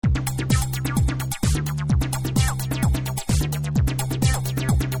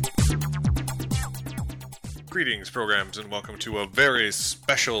Greetings, programs, and welcome to a very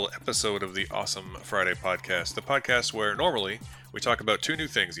special episode of the Awesome Friday podcast. The podcast where normally we talk about two new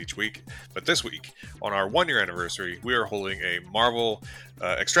things each week, but this week, on our 1 year anniversary, we are holding a Marvel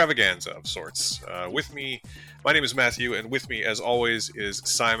extravaganza of sorts. With me, my name is Matthew, and with me, as always, is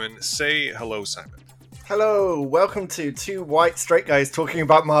Simon. Say hello, Simon. Hello, welcome to two white straight guys talking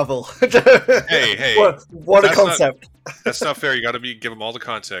about Marvel. Hey, what a concept! That's not fair. You got to give them all the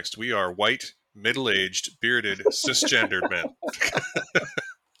context. We are white, middle-aged, bearded, cisgendered men.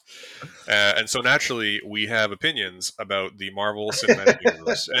 And so naturally, we have opinions about the Marvel Cinematic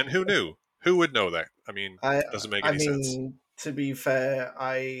Universe. And who knew? Who would know that? I mean, it doesn't make any sense. To be fair,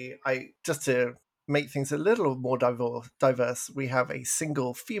 I just to make things a little more diverse, we have a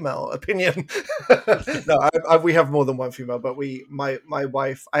single female opinion. No, we have more than one female, but my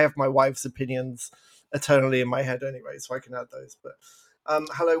wife, I have my wife's opinions eternally in my head anyway, so I can add those. But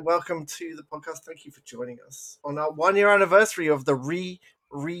hello, welcome to the podcast. Thank you for joining us on our 1 year anniversary of the reboot,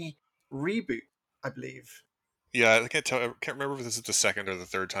 I believe. Yeah, I can't remember if this is the second or the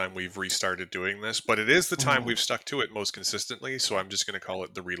third time we've restarted doing this, but it is the time we've stuck to it most consistently, so I'm just going to call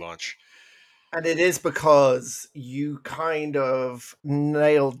it the relaunch. And it is because you kind of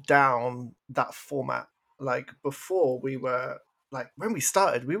nailed down that format. Like before, we were like when we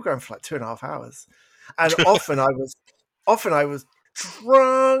started, we were going for like 2.5 hours, and often I was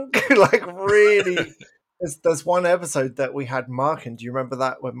drunk, like really. There's one episode that we had Mark in. Do you remember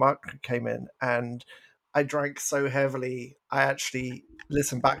that when Mark came in and I drank so heavily, I actually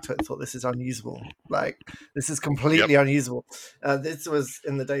listened back to it and thought this is unusable. Like this is completely unusable. This was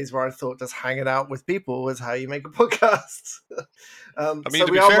in the days where I thought just hanging out with people was how you make a podcast. I mean,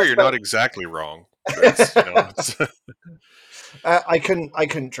 to be fair, you're not exactly wrong. I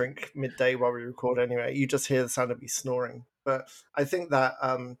couldn't drink midday while we record anyway. You just hear the sound of me snoring. But I think that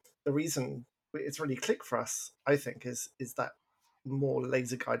the reason it's really clicked for us, I think, is that more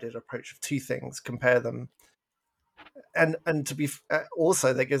laser guided approach of two things, compare them, and to be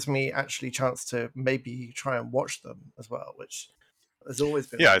also that gives me actually chance to maybe try and watch them as well, which has always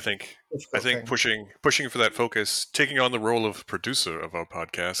been I think pushing for that focus, taking on the role of producer of our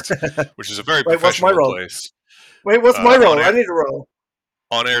podcast, which is a very professional place. Wait, what's my role? I need a role.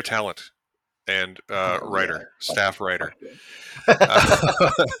 On air talent and staff writer.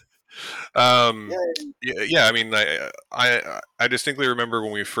 I mean, I distinctly remember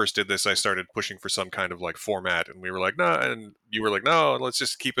when we first did this, I started pushing for some kind of like format, and we were like, no, and you were like, no, let's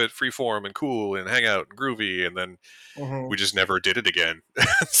just keep it free form and cool and hang out and groovy, and then we just never did it again.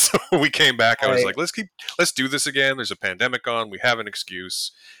 So we came back. I was like, let's do this again. There's a pandemic on. We have an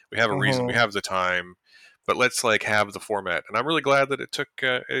excuse. We have a reason. We have the time. But let's like have the format, and I'm really glad that it took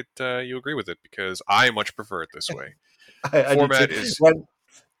you agree with it, because I much prefer it this way. Format is.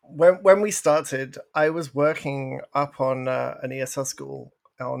 When we started, I was working up on an ESL school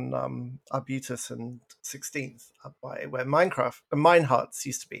on Arbutus and 16th, up by where Mine Hearts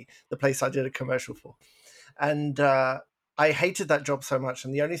used to be, the place I did a commercial for. And I hated that job so much.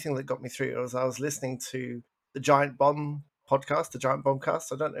 And the only thing that got me through was I was listening to the Giant Bomb podcast, the Giant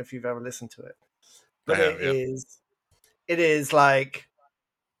Bombcast. I don't know if you've ever listened to it. But it is like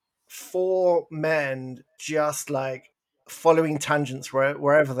 4 men just like following tangents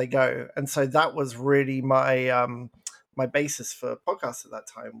wherever they go, and so that was really my my basis for podcasts at that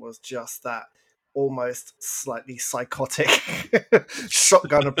time, was just that almost slightly psychotic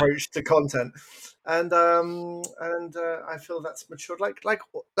shotgun approach to content, and I feel that's matured like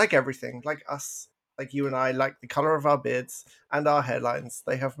everything, like us, like you and I, like the color of our beards and our hairlines,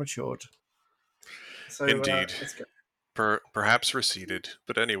 they have matured. So indeed, perhaps receded,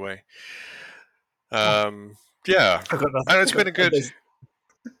 but anyway. Yeah, I've got nothing. And it's been a good.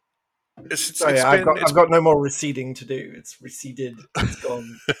 I've got no more receding to do. It's receded. It's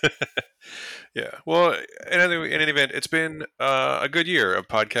gone. Yeah. Well, in any event, it's been a good year of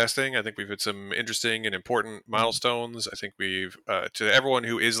podcasting. I think we've hit some interesting and important milestones. I think we've, to everyone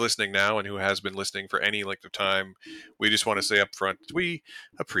who is listening now and who has been listening for any length of time, we just want to say up front, we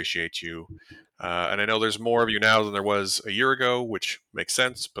appreciate you. And I know there's more of you now than there was a year ago, which makes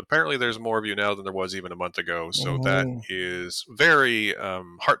sense. But apparently there's more of you now than there was even a month ago. So that is very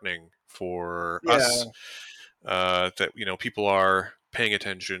heartening for us, that, people are paying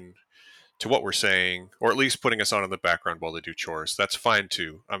attention to what we're saying, or at least putting us on in the background while they do chores. That's fine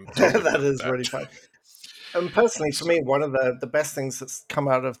too. I'm totally that is really fine. And personally, for me, one of the best things that's come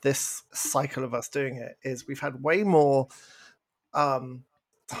out of this cycle of us doing it is we've had way more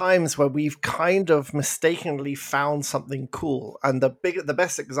times where we've kind of mistakenly found something cool. And the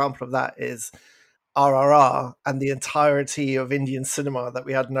best example of that is RRR and the entirety of Indian cinema that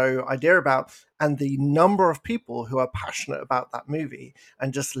we had no idea about. and the number of people who are passionate about that movie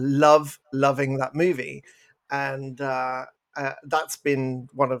and just loving that movie. And that's been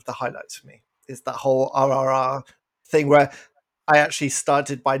one of the highlights for me, is that whole RRR thing, where I actually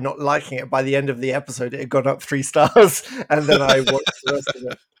started by not liking it. By the end of the episode, it had gone up 3 stars, and then I watched the rest of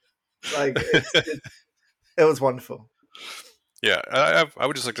it. Like, it was wonderful. Yeah, I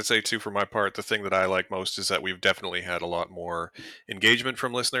would just like to say too, for my part, the thing that I like most is that we've definitely had a lot more engagement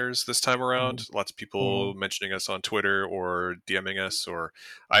from listeners this time around. Lots of people mentioning us on Twitter or DMing us, or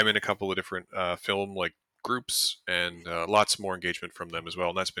I'm in a couple of different film groups, and lots more engagement from them as well,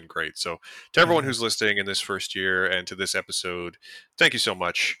 and that's been great. So to everyone who's listening in this first year and to this episode, thank you so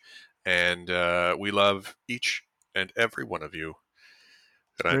much, and we love each and every one of you.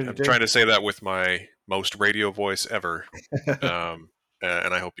 And Really I'm do. trying to say that with my most radio voice ever. Um,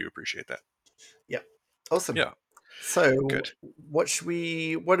 and I hope you appreciate that. Yeah, awesome. Yeah, So, good. what are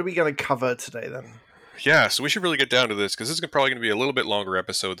we going to cover today then? Yeah, so we should really get down to this because this is probably going to be a little bit longer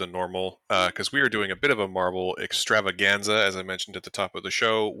episode than normal because we are doing a bit of a Marvel extravaganza, as I mentioned at the top of the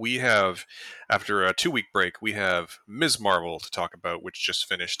show. We have, after a 2-week break, we have Ms. Marvel to talk about, which just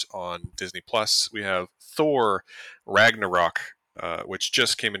finished on Disney Plus. We have Thor Ragnarok, which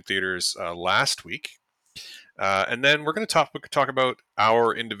just came in theaters last week. And then we're going to talk about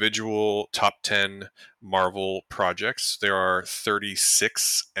our individual top 10 Marvel projects. There are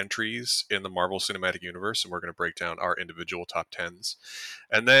 36 entries in the Marvel Cinematic Universe, and we're going to break down our individual top 10s.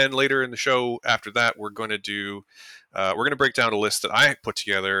 And then later in the show, after that, we're going to break down a list that I put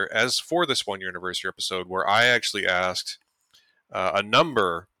together as for this 1-year anniversary episode, where I actually asked a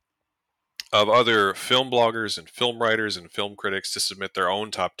number of other film bloggers and film writers and film critics to submit their own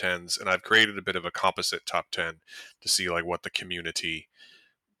top 10s, and I've created a bit of a composite top 10 to see what the community,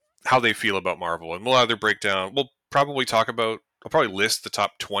 how they feel about Marvel. And we'll either break down, I'll probably list the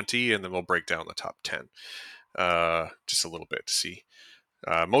top 20, and then we'll break down the top 10 just a little bit to see.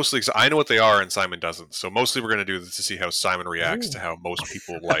 Mostly because I know what they are and Simon doesn't, so mostly we're going to do this to see how Simon reacts to how most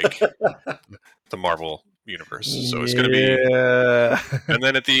people like the Marvel universe. So it's going to be, and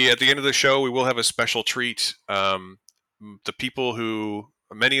then at the end of the show, we will have a special treat. Many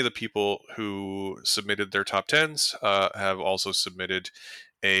of the people who submitted their top 10s have also submitted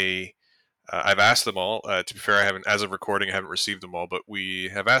a. I've asked them all. To be fair, I haven't, as of recording, I haven't received them all, but we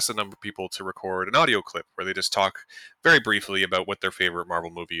have asked a number of people to record an audio clip where they just talk very briefly about what their favorite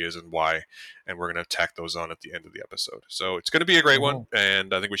Marvel movie is and why, and we're going to tack those on at the end of the episode. So it's going to be a great one,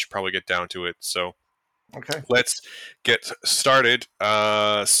 and I think we should probably get down to it. So Okay. let's get started.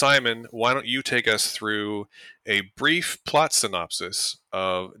 Simon, why don't you take us through a brief plot synopsis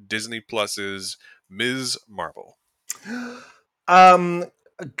of Disney Plus's Ms. Marvel?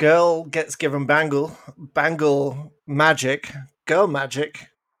 A girl gets given bangle magic, girl magic.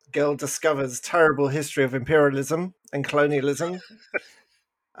 Girl discovers terrible history of imperialism and colonialism.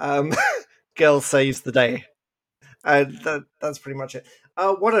 Um, girl saves the day. That's pretty much it.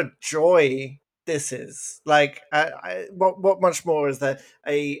 What a joy this is! Like, what much more is there?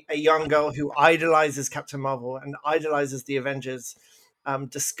 A young girl who idolizes Captain Marvel and idolizes the Avengers,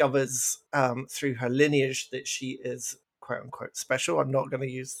 discovers through her lineage that she is quote unquote special. I'm not going to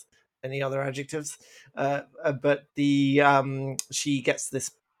use any other adjectives, but the she gets this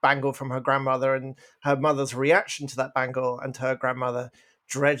bangle from her grandmother, and her mother's reaction to that bangle and to her grandmother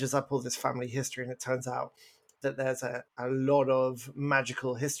dredges up all this family history, and it turns out that there's a lot of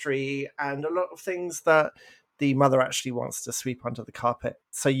magical history and a lot of things that the mother actually wants to sweep under the carpet.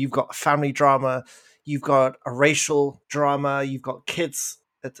 So you've got a family drama, you've got a racial drama, you've got kids,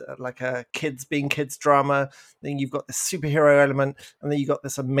 like a kids being kids drama, then you've got this superhero element, and then you've got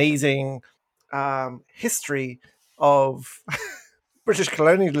this amazing history of British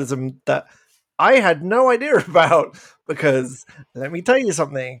colonialism that I had no idea about, because let me tell you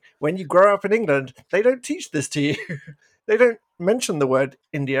something, when you grow up in England, they don't teach this to you. They don't mention the word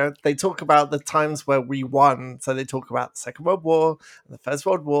India. They talk about the times where we won. So they talk about the Second World War, and the First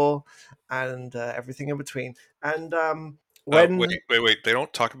World War, and everything in between. And when Wait. They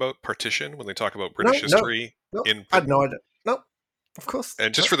don't talk about partition when they talk about no, British no, history no, in I had no Britain. idea. No, of course.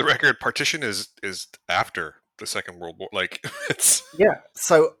 And just No. for the record, partition is after the Second World War. Like it's Yeah.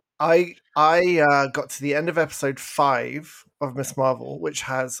 So I got to the end of episode 5 of Miss Marvel, which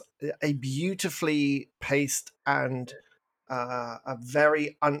has a beautifully paced and a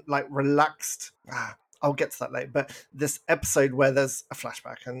very relaxed. I'll get to that later. But this episode where there's a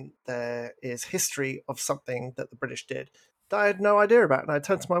flashback and there is history of something that the British did that I had no idea about, and I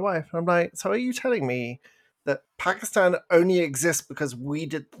turned to my wife and I'm like, "So are you telling me that Pakistan only exists because we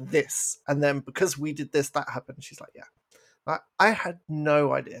did this, and then because we did this, that happened?" She's like, "Yeah." I had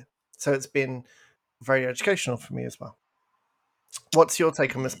no idea. So it's been very educational for me as well. What's your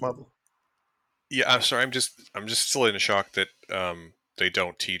take on Miss Marvel? Yeah, I'm sorry. I'm just still in shock that they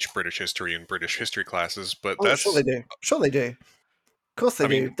don't teach British history in British history classes. But Oh, sure they that's, do. Sure they do. Of course they I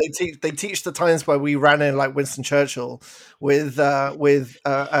mean, do. They teach the times where we ran in like Winston Churchill with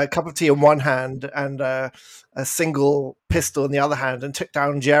a cup of tea in one hand and a single pistol in the other hand, and took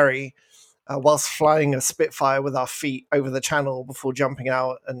down Jerry whilst flying a Spitfire with our feet over the channel before jumping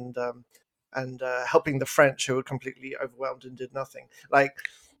out and helping the French, who were completely overwhelmed and did nothing. Like,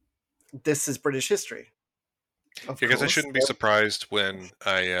 this is British history, of I guess I course. shouldn't be surprised when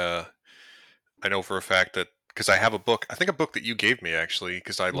I know for a fact that, because I have a book, I think a book that you gave me actually,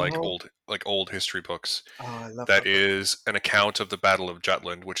 because I Mhm. like old history books. Oh, I love That that book. is an account of the Battle of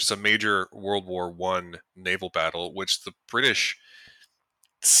Jutland, which is a major World War I naval battle, which the British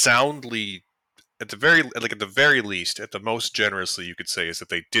soundly, at the very least, at the most generously you could say, is that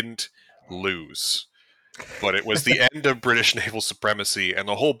they didn't lose. But it was the end of British naval supremacy, and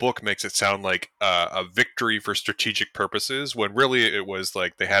the whole book makes it sound like a victory for strategic purposes, when really it was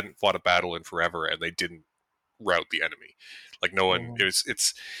like they hadn't fought a battle in forever and they didn't rout the enemy. Like no one, Mhm.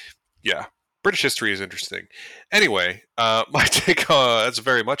 it's yeah. British history is interesting. Anyway, my take on that's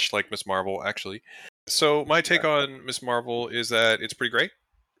very much like Miss Marvel, actually. So my take on Miss Marvel is that it's pretty great.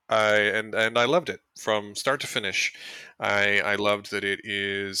 And I loved it from start to finish. I loved that it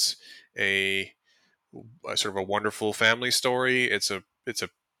is a, a sort of a wonderful family story.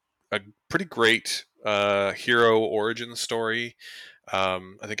 A pretty great hero origin story. I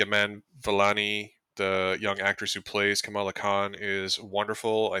think Aman Vellani, the young actress who plays Kamala Khan, is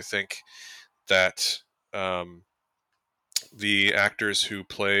wonderful. I think that um, the actors who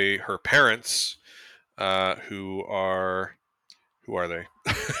play her parents, who are who are they?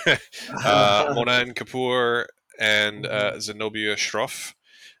 Monan Kapoor and Mhm. Zenobia Shroff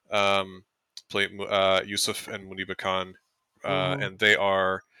um, play Yusuf and Muniba Khan, Mhm. and they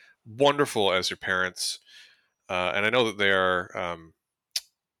are wonderful as your parents. And I know that they are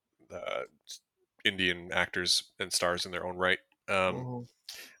uh, Indian actors and stars in their own right. Um, Mhm.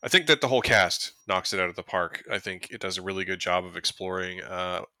 I think that the whole cast knocks it out of the park. I think it does a really good job of exploring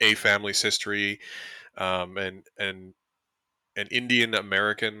a family's history, and an Indian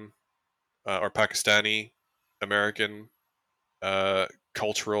American or Pakistani American uh,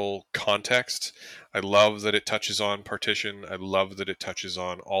 cultural context. I love that it touches on partition. I love that it touches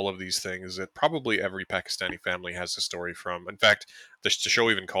on all of these things that probably every Pakistani family has a story from. In fact, the show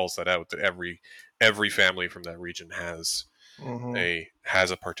even calls that out, that every family from that region Mhm.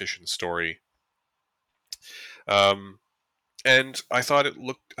 has a partition story. Um, and I thought it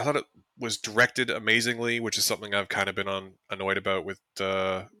was directed amazingly, which is something I've kind of been annoyed about with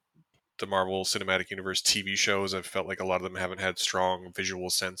the Marvel Cinematic Universe TV shows. I've felt like a lot of them haven't had strong visual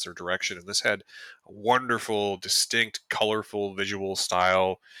sense or direction, and this had a wonderful, distinct, colorful visual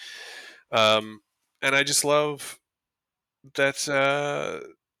style. Um, and I just love that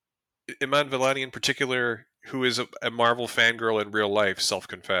Iman Vellani, in particular, who is a Marvel fangirl in real life,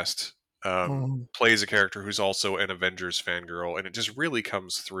 self-confessed, Mhm. plays a character who's also an Avengers fangirl, and it just really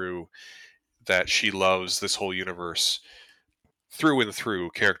comes through that she loves this whole universe through and through,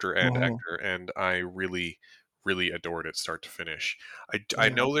 character and Mhm. actor, and I really, really adored it start to finish. I Yeah.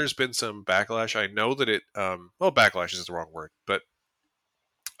 know there's been some backlash. I know that it well, backlash is the wrong word, but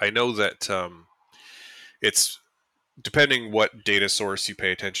I know that it's, depending what data source you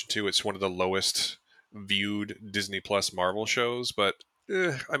pay attention to, it's one of the lowest viewed Disney Plus Marvel shows. But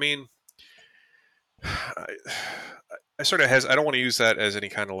I mean, I, I sort of has. I don't want to use that as any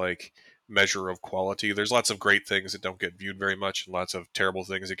kind of like measure of quality. There's lots of great things that don't get viewed very much, and lots of terrible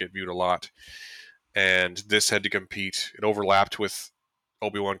things that get viewed a lot. And this had to compete. It overlapped with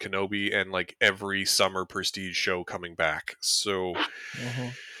Obi-Wan Kenobi and like every summer prestige show coming back. So,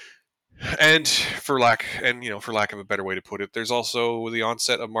 Mhm. and for lack of a better way to put it, there's also the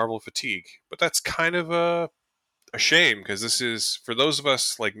onset of Marvel fatigue. But that's kind of a shame, because this is, for those of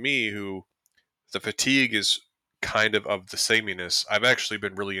us like me who the fatigue is kind of the sameness. I've actually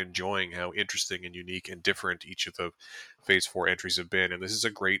been really enjoying how interesting and unique and different each of the Phase 4 entries have been, and this is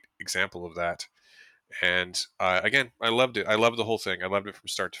a great example of that. And again, I loved it. I loved the whole thing. I loved it from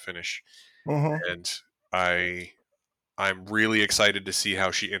start to finish. Mhm. And I I'm really excited to see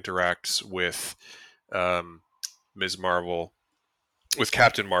how she interacts with um, Ms. Marvel, with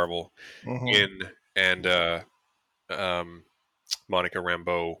Captain Marvel Mhm. in, and um, Monica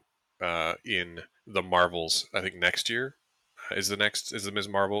Rambeau in the Marvels. I think next year is the Ms.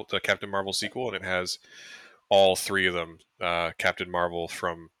 Marvel, the Captain Marvel sequel, and it has all three of them: Captain Marvel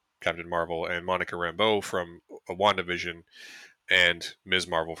from Captain Marvel, and Monica Rambeau from WandaVision, and Ms.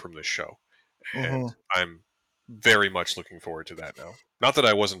 Marvel from this show, and Hmm. I'm very much looking forward to that now. Not that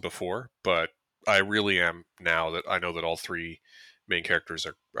I wasn't before, but I really am now that I know that all three main characters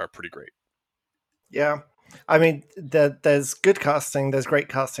are pretty great. Yeah. I mean, there's good casting, there's great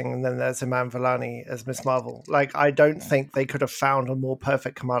casting, and then there's Iman Vellani as Miss Marvel. Like, I don't think they could have found a more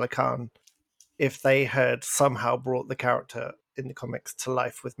perfect Kamala Khan if they had somehow brought the character in the comics to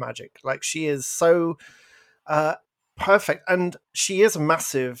life with magic. Like, she is so uh, perfect, and she is a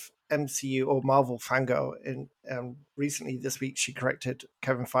massive MCU or Marvel fangirl. In recently this week, she corrected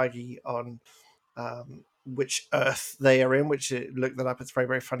Kevin Feige on which Earth they are in, which look that up. It's very,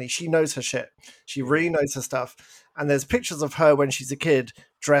 very funny. She knows her shit. She Hmm. really knows her stuff. And there's pictures of her when she's a kid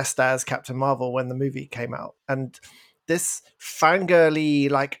dressed as Captain Marvel when the movie came out. And this fangirly,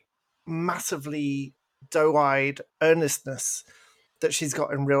 like massively doe-eyed earnestness that she's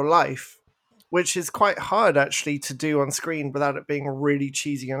got in real life, which is quite hard actually to do on screen without it being really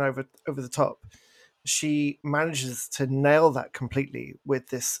cheesy and over the top. She manages to nail that completely with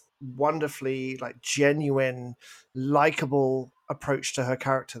this wonderfully like genuine, likable approach to her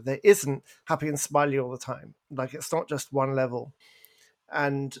character. There isn't happy and smiley all the time. Like it's not just one level,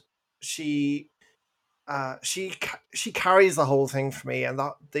 and she she carries the whole thing for me, and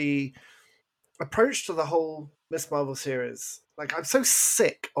that the approach to the whole Miss Marvel series. Like, I'm so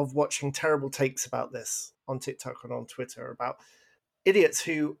sick of watching terrible takes about this on TikTok and on Twitter about idiots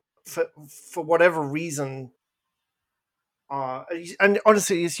who, for whatever reason, are, and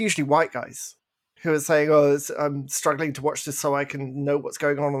honestly, it's usually white guys who are saying, "Oh, I'm struggling to watch this so I can know what's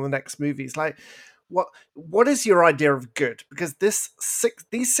going on in the next movies." Like, what is your idea of good? Because these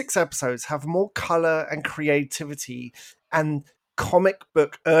 6 episodes have more color and creativity and comic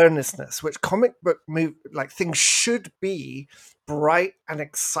book earnestness, which comic book like things should be bright and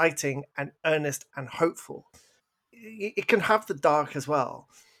exciting and earnest and hopeful. It can have the dark as well,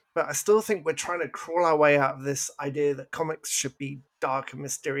 but I still think we're trying to crawl our way out of this idea that comics should be dark and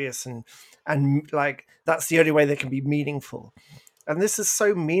mysterious and like that's the only way they can be meaningful. And this is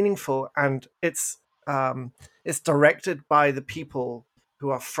so meaningful, and it's directed by the people who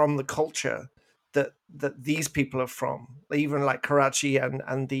are from the culture that these people are from, even like Karachi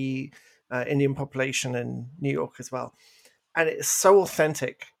and the Indian population in New York as well. And it's so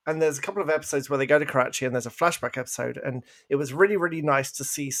authentic. And there's a couple of episodes where they go to Karachi, and there's a flashback episode, and it was really, really nice to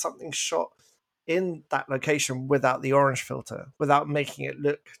see something shot in that location without the orange filter, without making it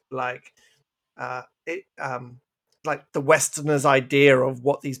look it like the Westerners' idea of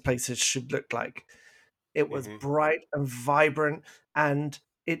what these places should look like. It was Hmm. bright and vibrant, and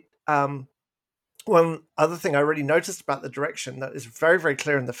it one other thing I really noticed about the direction that is very, very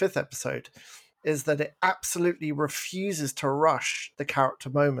clear in the 5th episode is that it absolutely refuses to rush the character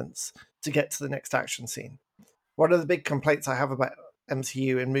moments to get to the next action scene. One of the big complaints I have about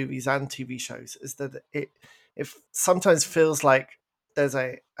MCU in movies and TV shows is that it sometimes feels like there's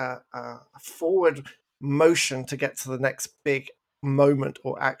a forward motion to get to the next big moment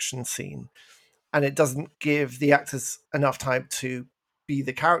or action scene, and it doesn't give the actors enough time to be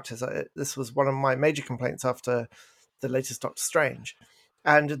the characters. This was one of my major complaints after the latest Doctor Strange,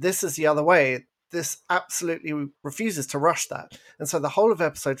 and this is the other way. This absolutely refuses to rush that, and so the whole of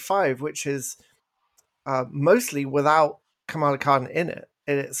episode 5, which is mostly without Kamala Khan in it,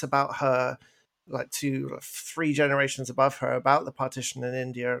 it's about her like 3 generations above her, about the partition in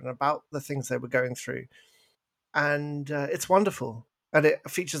India, and about the things they were going through, and it's wonderful. And it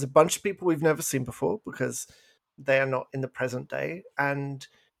features a bunch of people we've never seen before because they are not in the present day, and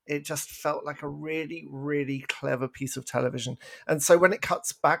it just felt like a really, really clever piece of television. And so when it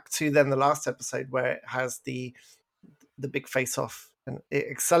cuts back to then the last episode where it has the big face off and it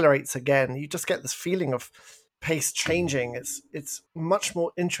accelerates again, you just get this feeling of pace changing. It's much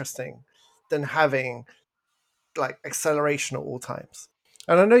more interesting than having like acceleration at all times.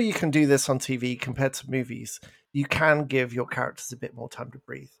 And I know you can do this on TV compared to movies. You can give your characters a bit more time to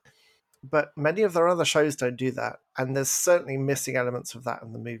breathe. But many of their other shows don't do that. And there's certainly missing elements of that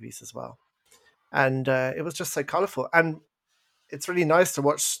in the movies as well. And it was just so colorful. And it's really nice to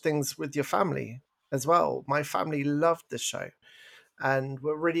watch things with your family as well. My family loved this show. And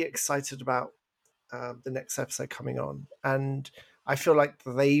we're really excited about the next episode coming on. And I feel like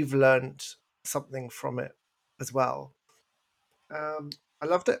they've learned something from it as well. I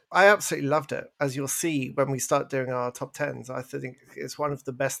loved it. I absolutely loved it. As you'll see when we start doing our top tens, I think it's one of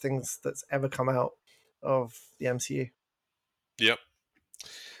the best things that's ever come out of the MCU. Yep.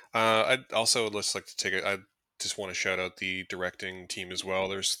 I'd also let's like to take it. I just want to shout out the directing team as well.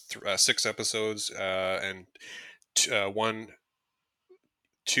 There's 6 episodes, and one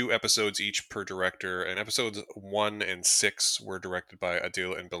 2 episodes each per director, and episodes 1 and 6 were directed by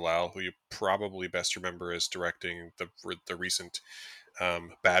Adil and Bilal, who you probably best remember as directing the recent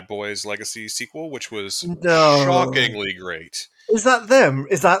Bad Boys Legacy sequel, which was No. shockingly great. Is that them?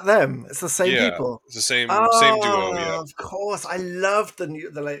 Is that them? It's the same Yeah, people. it's the same duo. Yeah, Oh, of course. I loved the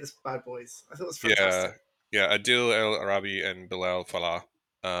latest Bad Boys. I thought it was yeah, fantastic. yeah. Adil El Arabi and Bilal Falah.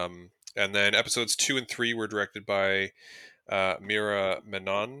 And then episodes 2 and 3 were directed by Mira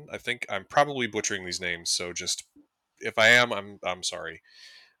Menon. I think I'm probably butchering these names, so just if I am, I'm sorry.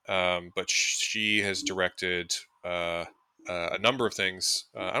 But she has directed a number of things.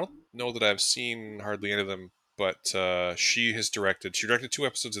 I don't know that I've seen hardly any of them, but she has directed. She directed 2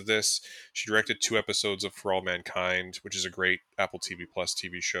 episodes of this. She directed 2 episodes of For All Mankind, which is a great Apple TV Plus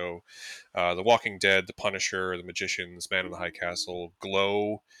TV show. The Walking Dead, The Punisher, The Magicians, Man in the High Castle,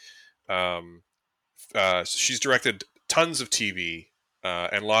 Glow. Um, so she's directed tons of TV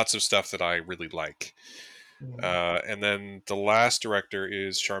and lots of stuff that I really like. Mm. And then the last director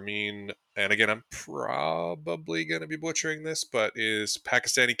is Sharmeen, and again, I'm probably going to be butchering this, but is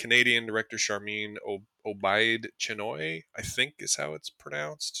Pakistani Canadian director Sharmeen Obaid Chinoy, I think is how it's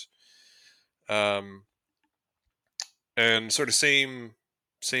pronounced. Um, and sort of same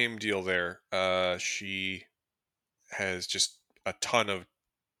deal there. She has just a ton of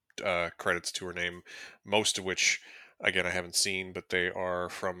credits to her name, most of which, again, I haven't seen, but they are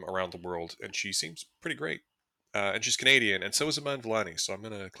from around the world, and she seems pretty great. And she's Canadian, and so is Iman Vellani, so I'm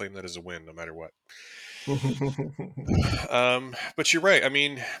going to claim that as a win no matter what. But you're right. I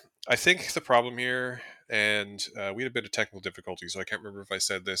mean, I think the problem here, and we had a bit of technical difficulty, so I can't remember if I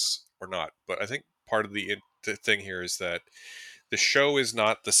said this or not, but I think part of the thing here is that the show is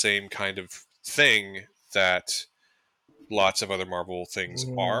not the same kind of thing that lots of other Marvel things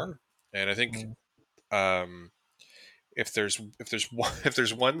Mm, are. And I think mm, um, if there's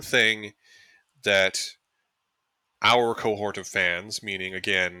one thing that our cohort of fans, meaning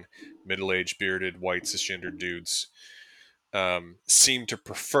again middle-aged, bearded, white, cisgendered dudes, seem to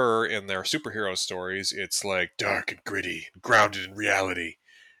prefer in their superhero stories, it's like dark and gritty, grounded in reality.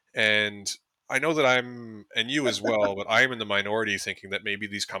 And I know that I'm, and you as well, but I am in the minority thinking that maybe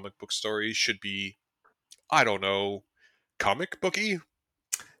these comic book stories should be, I don't know, comic booky.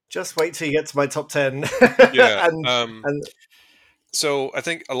 just wait till you get to my top 10. Yeah. And So I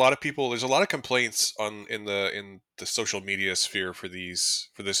think a lot of people, there's a lot of complaints on in the social media sphere for this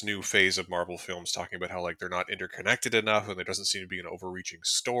new phase of Marvel films, talking about how like they're not interconnected enough and there doesn't seem to be an overreaching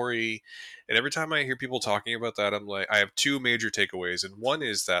story. And every time I hear people talking about that, I'm like, I have two major takeaways, and one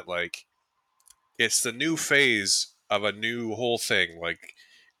is that like it's the new phase of a new whole thing. Like,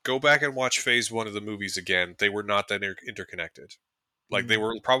 go back and watch phase one of the movies again. They were not that interconnected. Like they mm,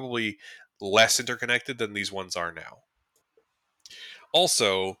 were probably less interconnected than these ones are now.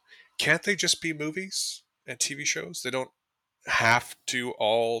 Also, can't they just be movies and TV shows? They don't have to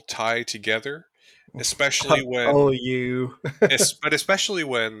all tie together, especially oh, when, you. but especially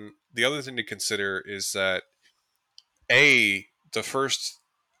when the other thing to consider is that the first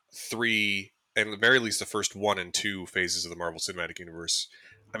three, and at the very least the first 1 and 2 phases of the Marvel Cinematic Universe,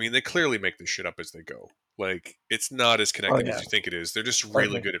 I mean, they clearly make this shit up as they go. Like, it's not as Oh, connected as yeah, you think it is. They're just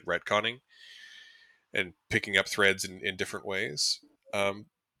really totally. good at retconning and picking up threads in different ways. Um,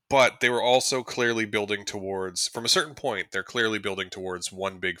 but they were also clearly building towards, from a certain point, they're clearly building towards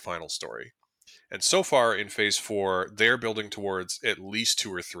one big final story. And so far in phase four, they're building towards at least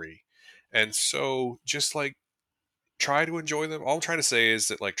 2 or 3. And so just like try to enjoy them. All I'm trying to say is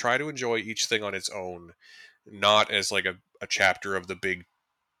that like try to enjoy each thing on its own, not as like a chapter of the big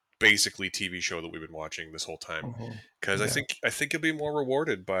basically TV show that we've been watching this whole time. Mhm. Because Yeah. I think you'll be more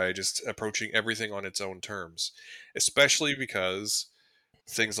rewarded by just approaching everything on its own terms, especially because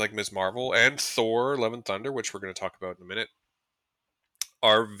things like Ms. Marvel and Thor: Love and Thunder, which we're going to talk about in a minute,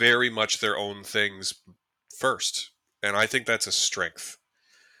 are very much their own things first, and I think that's a strength.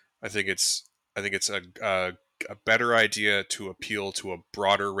 I think it's a better idea to appeal to a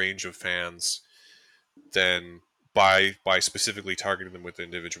broader range of fans than by specifically targeting them with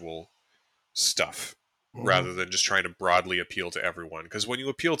individual stuff Hmm. rather than just trying to broadly appeal to everyone. Because when you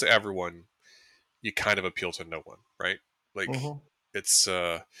appeal to everyone, you kind of appeal to no one, right? Like Hmm. it's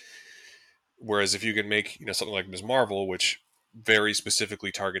whereas if you can make something like Ms. Marvel, which very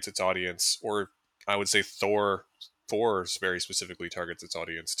specifically targets its audience, or I would say Thor's very specifically targets its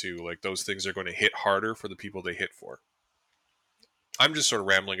audience too. Like those things are going to hit harder for the people they hit for. I'm just sort of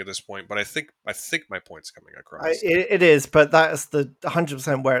rambling at this point, but I think my point's coming across. It is, but that's the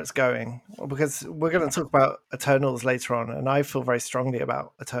 100% where it's going. Because we're going to talk about Eternals later on, and I feel very strongly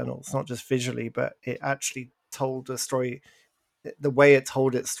about Eternals, not just visually, but it actually told a story the way it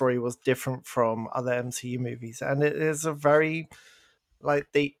told its story was different from other MCU movies, and it is a very like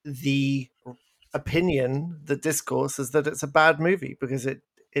the opinion, the discourse is that it's a bad movie because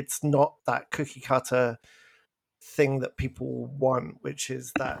it's not that cookie cutter thing that people want, which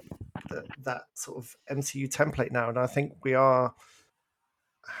is that sort of MCU template now. And I think we are.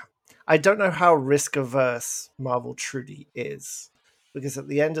 I don't know how risk averse Marvel truly is, because at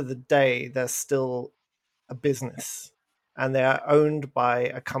the end of the day, they're still a business, and they are owned by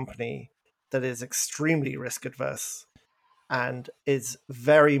a company that is extremely risk adverse and is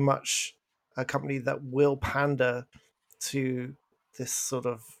very much a company that will pander to this sort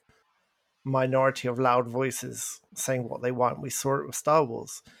of minority of loud voices saying what they want. We saw it with Star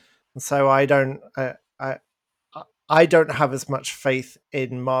Wars, and so I don't have as much faith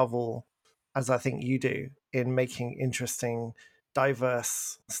in Marvel as I think you do in making interesting,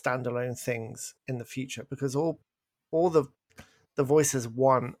 diverse, standalone things in the future, because all the voices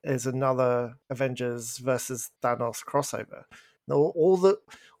want is another Avengers versus Thanos crossover.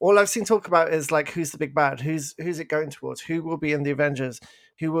 All I've seen talk about is like who's the big bad, who's it going towards, who will be in the Avengers,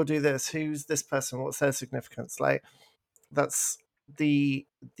 who will do this, who's this person, what's their significance. Like that's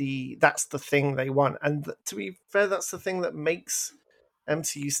that's the thing they want, and to be fair, that's the thing that makes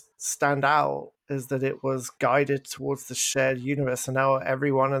MCU stand out, is that it was guided towards the shared universe, and now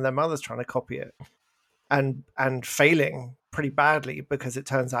everyone and their mother's trying to copy it and failing pretty badly, because it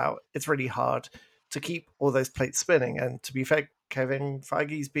turns out it's really hard to keep all those plates spinning. And to be fair, Kevin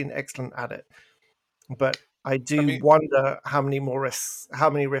Feige's been excellent at it, but I I do mean, wonder how many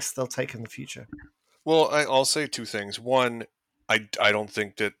risks they'll take in the future. well, I'll say two things. One, I don't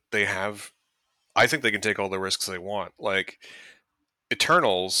think that they have. I think they can take all the risks they want. Like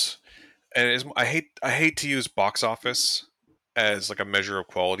Eternals, and I hate to use box office as like a measure of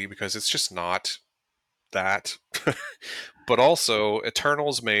quality because it's just not that. But also,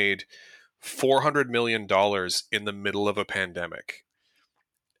 Eternals made $400 million in the middle of a pandemic,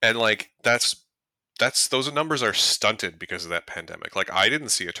 and like that's those numbers are stunted because of that pandemic. Like I didn't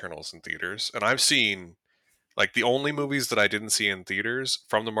see Eternals in theaters, and I've seen like the only movies that I didn't see in theaters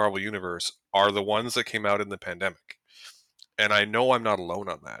from the Marvel universe are the ones that came out in the pandemic. And I know I'm not alone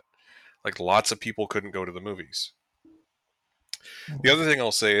on that. Like lots of people couldn't go to the movies. The other thing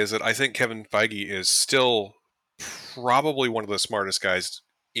I'll say is that I think Kevin Feige is still probably one of the smartest guys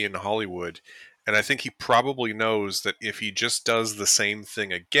in Hollywood. And I think he probably knows that if he just does the same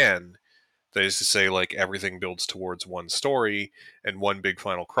thing again, that is to say, like everything builds towards one story and one big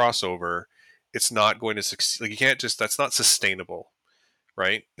final crossover, it's not going to succeed. Like you can't just, that's not sustainable,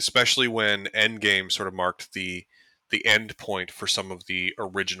 right? Especially when Endgame sort of marked the end point for some of the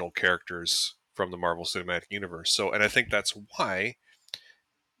original characters from the Marvel Cinematic Universe. So, and I think that's why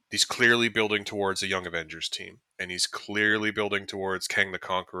he's clearly building towards a Young Avengers team, and he's clearly building towards Kang the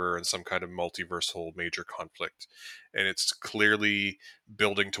Conqueror and some kind of multiversal major conflict, and it's clearly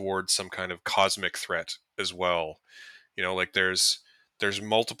building towards some kind of cosmic threat as well. You know, like there's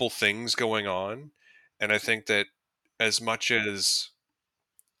multiple things going on, and I think that as much as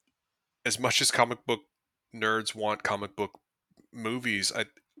as much as comic book nerds want comic book movies,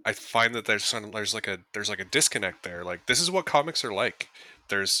 I find that there's like a disconnect there. Like this is what comics are like.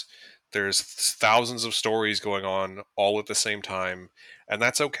 There's there's thousands of stories going on all at the same time, and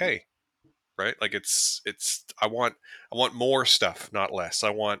that's okay, right? Like it's I want more stuff, not less. I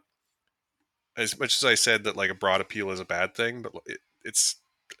want, as much as I said that like a broad appeal is a bad thing, but it's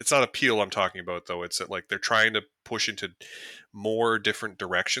not appeal I'm talking about though. It's that like they're trying to push into more different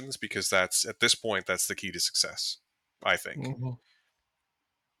directions because that's at this point that's the key to success, I think. Mm-hmm.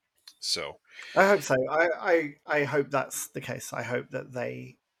 So I hope so. I hope that's the case. I hope that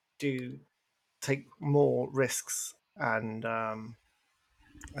they do take more risks, and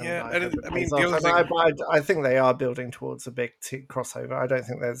yeah, I hope and it I pays mean the off. other And thing, I think they are building towards a big crossover. I don't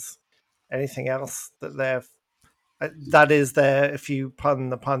think there's anything else that that is their, if you pardon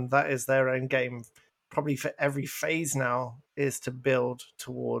the pun, that is their end game. Probably for every phase now is to build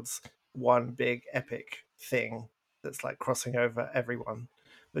towards one big epic thing that's like crossing over everyone,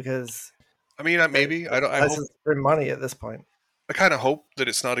 because I mean maybe I that's hope, just bring money at this point. I kind of hope that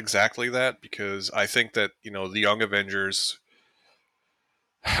it's not exactly that because I think that the Young Avengers,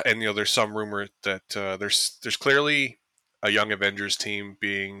 and there's some rumor that there's clearly a Young Avengers team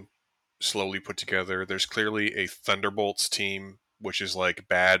being slowly put together. There's clearly a Thunderbolts team, which is like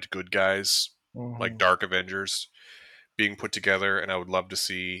bad good guys, like Hmm. Dark Avengers, being put together, and I would love to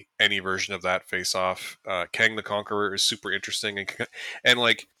see any version of that face off. Kang the Conqueror is super interesting, and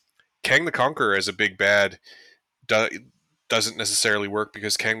like Kang the Conqueror as a big bad, doesn't necessarily work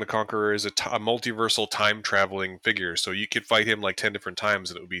because Kang the Conqueror is a multiversal time traveling figure. So you could fight him like 10 different times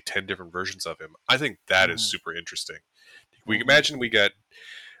and it would be 10 different versions of him. I think that is Mm. super interesting. We Mm. imagine we get,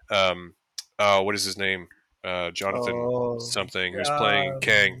 um, what is his name? Jonathan Oh, something, who's playing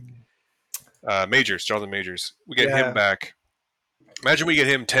Kang. Majors, Jonathan Majors. We get him yeah, back. Imagine we get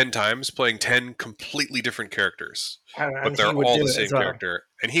him 10 times playing 10 completely different characters, but and he they're would all do the it as same well. character.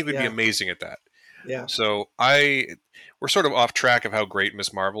 And he would be Yeah, amazing at that. yeah. So we're sort of off track of how great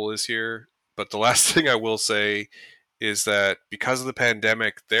Miss Marvel is here. But the last thing I will say is that because of the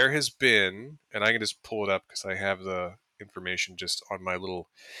pandemic, there has been, and I can just pull it up because I have the information just on my little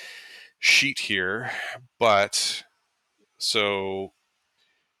sheet here. But so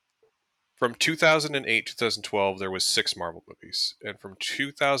from 2008 2012 there was 6 Marvel movies, and from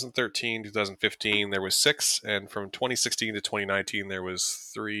 2013 2015 there was 6, and from 2016 to 2019 there was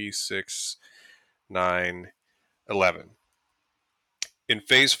 3, 6, 9, 11. In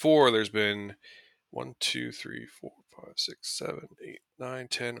phase 4 there's been 1, 2, 3, 4, 5, 6, 7, 8, 9,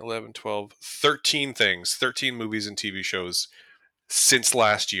 10, 11, 12, 13 things, 13 movies and TV shows since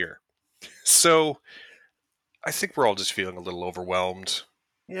last year. So I think we're all just feeling a little overwhelmed.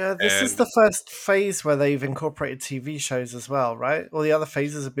 Yeah, this is And the first phase where they've incorporated TV shows as well, right? All the other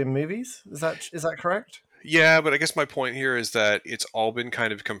phases have been movies. Is that correct? yeah, but I guess my point here is that it's all been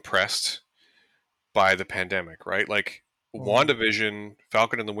kind of compressed by the pandemic, right? Like Mm. WandaVision,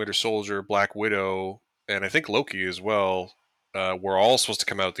 Falcon and the Winter Soldier, Black Widow, and I think Loki as well, were all supposed to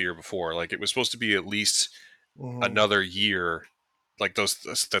come out the year before. Like it was supposed to be at least Mm. another year, like those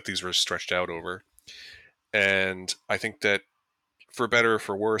that these were stretched out over. And I think that for better or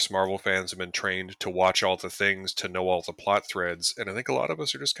for worse, Marvel fans have been trained to watch all the things, to know all the plot threads, and I think a lot of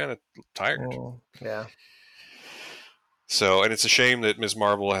us are just kind of tired. Mm. Yeah. So, and it's a shame that Ms.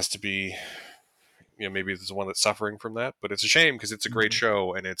 Marvel has to be, maybe it's the one that's suffering from that, but it's a shame because it's a great Mhm.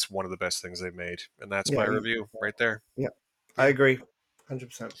 show and it's one of the best things they've made. And that's my Yeah. review right there. Yeah. I Yeah. agree.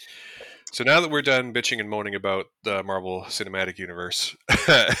 100%. So now that we're done bitching and moaning about the Marvel Cinematic Universe,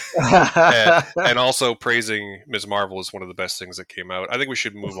 and also praising Ms. Marvel as one of the best things that came out, I think we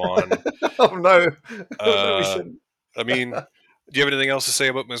should move on. Oh no. Oh no, we Uh, shouldn't. I mean, do you have anything else to say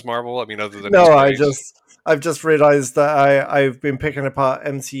about Ms. Marvel? I mean, other than it was No, great. I've just realised that I've been picking apart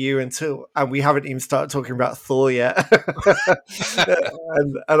MCU and we haven't even started talking about Thor yet,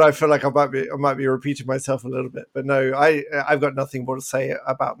 and I feel like I might be repeating myself a little bit, but no, I've got nothing more to say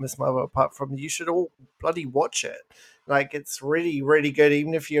about Miss Marvel apart from you should all bloody watch it. Like it's really really good,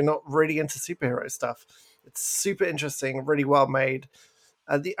 even if you're not really into superhero stuff. It's super interesting, really well made.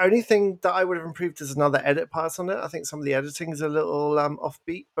 The only thing that I would have improved is another edit pass on it. I think some of the editing is a little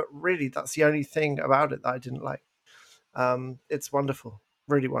offbeat, but really that's the only thing about it that I didn't like. It's wonderful,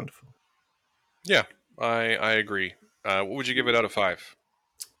 really wonderful. Yeah, I agree. What would you give it out of 5?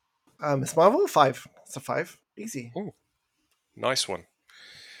 Miss Marvel 5. It's a 5, easy. Ooh, nice one.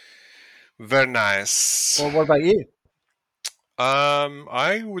 Very nice. Well, what about you?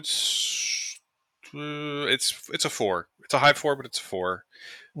 I would. It's a 4. It's a high 4, but it's a 4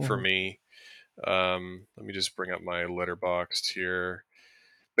 for Mm-hmm. me. Let me just bring up my letterboxd here.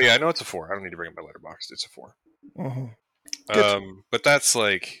 But yeah, I know it's a 4. I don't need to bring up my letterboxd. It's a 4. Mm-hmm. Good. But that's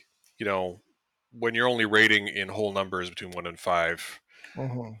like, you know, when you're only rating in whole numbers between 1 and 5,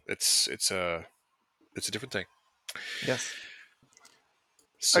 Mm-hmm. it's a different thing. Yes.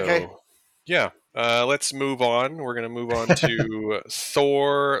 Okay. So yeah, let's move on. We're going to move on to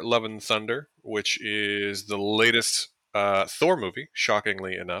Thor: Love and Thunder, which is the latest Thor movie.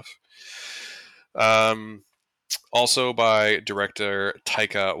 Shockingly enough, um, also by director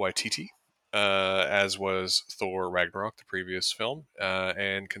Taika Waititi, as was Thor: Ragnarok, the previous film,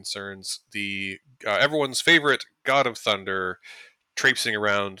 and concerns the everyone's favorite God of Thunder traipsing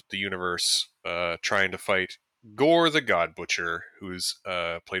around the universe, trying to fight Gore the God Butcher, who's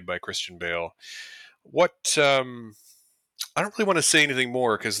played by Christian Bale. What I don't really want to say anything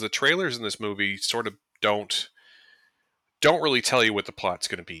more because the trailers in this movie sort of don't really tell you what the plot's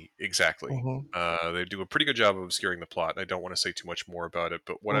going to be exactly. Mm-hmm. They do a pretty good job of obscuring the plot. I don't want to say too much more about it,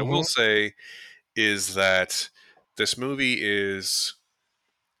 but what I will Mm-hmm. say is that this movie is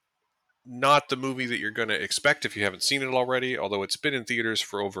not the movie that you're going to expect if you haven't seen it already, although it's been in theaters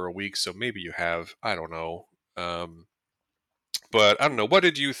for over a week, so maybe you have. I don't know. But I don't know. What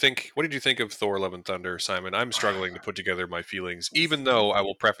did you think? What did you think of Thor: Love and Thunder, Simon? I'm struggling to put together my feelings, even though I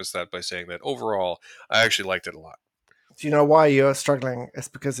will preface that by saying that overall, I actually liked it a lot. Do you know why you're struggling? It's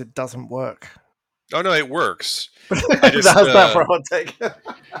because it doesn't work. Oh no, it works. I just That's that for a hot take.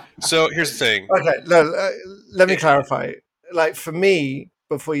 so here's the thing. Okay, no, let me It, clarify. Like for me,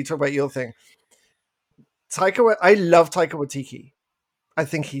 before you talk about your thing, I love Taika Waititi. I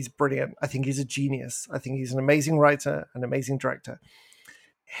think he's brilliant. I think he's a genius. I think he's an amazing writer, an amazing director.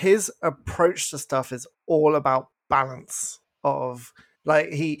 His approach to stuff is all about balance of,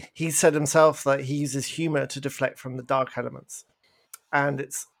 like, he said himself that he uses humor to deflect from the dark elements, and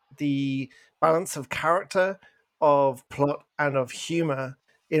it's the balance of character, of plot, and of humor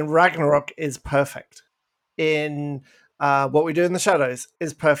in Ragnarok is perfect. In What We Do in the Shadows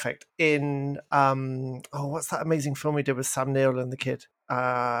is perfect. In what's that amazing film we did with Sam Neill and the kid?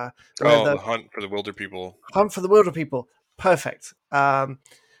 Where Oh, the the Hunt for the Wilder People. Hunt for the Wilder People, perfect.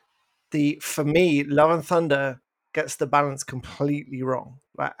 The For me, Love and Thunder gets the balance completely wrong.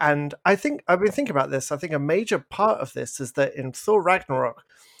 And I think I've been thinking about this. I think a major part of this is that in Thor Ragnarok,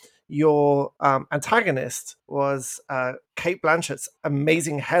 your antagonist was Kate Blanchett's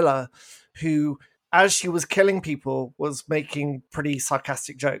amazing Hela, who, as she was killing people, was making pretty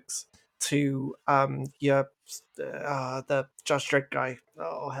sarcastic jokes to the Judge Dredd guy.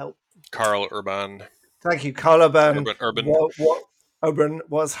 Oh, help. Carl Urban. Thank you. Carla Byrne. Urban. What Oberon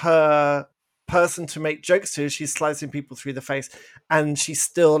was her person to make jokes to. She's slicing people through the face, and she's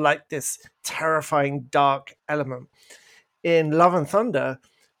still like this terrifying dark element. In Love and Thunder,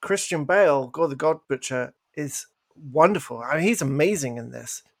 Christian Bale, Gore the God Butcher, is wonderful. I mean, he's amazing in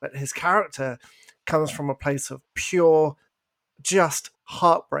this, but his character comes from a place of pure, just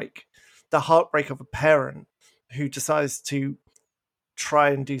heartbreak. The heartbreak of a parent who decides to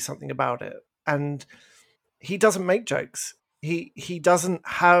try and do something about it. And he doesn't make jokes. He doesn't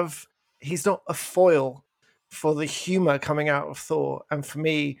have. He's not a foil for the humor coming out of Thor. And for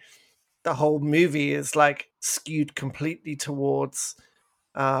me, the whole movie is like skewed completely towards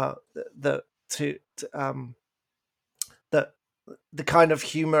the to the the kind of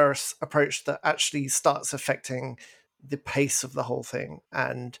humorous approach that actually starts affecting the pace of the whole thing.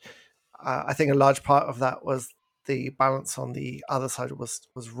 And I think a large part of that was the balance on the other side was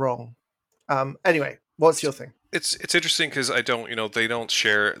wrong. Anyway, what's your thing? It's interesting because they don't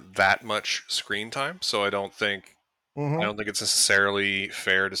share that much screen time, so I Mm-hmm. don't think it's necessarily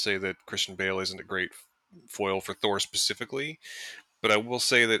fair to say that Christian Bale isn't a great foil for Thor specifically. But I will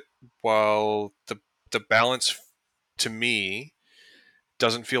say that while the balance to me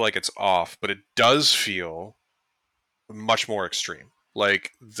doesn't feel like it's off, but it does feel much more extreme.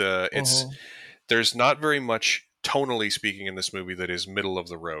 Like Mm-hmm. there's not very much tonally speaking in this movie that is middle of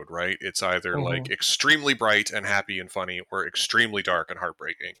the road, right? It's either Mm-hmm. like extremely bright and happy and funny or extremely dark and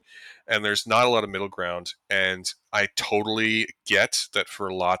heartbreaking. And there's not a lot of middle ground. And I totally get that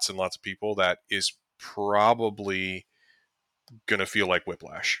for lots and lots of people, that is probably going to feel like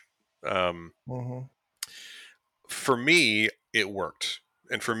whiplash. Um, Mm-hmm. for me, it worked.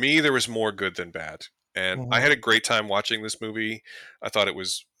 And for me, there was more good than bad. And I Mm-hmm. had a great time watching this movie. I thought it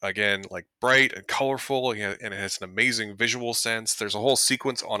was, again, like bright and colorful, and it has an amazing visual sense. There's a whole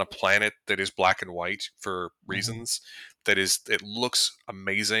sequence on a planet that is black and white for Mm-hmm. reasons. It looks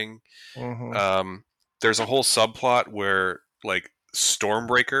amazing. Mm-hmm. Um, there's a whole subplot where, like,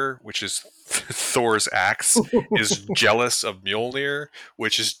 Stormbreaker, which is Thor's axe, is jealous of Mjolnir,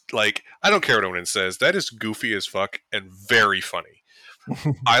 which is like, I don't care what anyone says, that is goofy as fuck and very funny.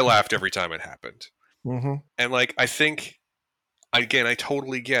 I laughed every time it happened. Mm-hmm. And like, I think, again, I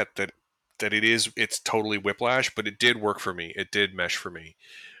totally get that it's totally whiplash, but it did work for me. It did mesh for me.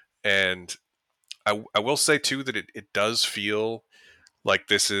 And I will say too that it does feel like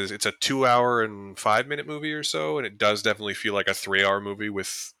it's a 2 hour and 5 minute movie or so, and it does definitely feel like a 3 hour movie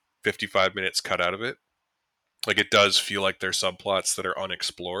with 55 minutes cut out of it. Like, it does feel like there's subplots that are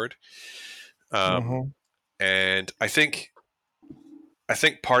unexplored. Um, Mm-hmm. and I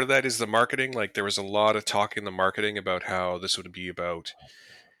think part of that is the marketing. Like, there was a lot of talk in the marketing about how this would be about,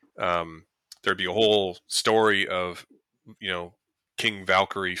 um, there'd be a whole story of, you know, King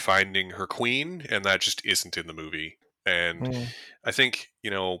Valkyrie finding her queen, and that just isn't in the movie. And I think,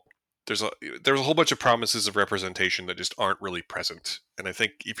 there's there's a whole bunch of promises of representation that just aren't really present. And I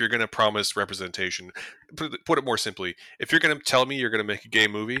think if you're going to promise representation, put it more simply, if you're going to tell me you're going to make a gay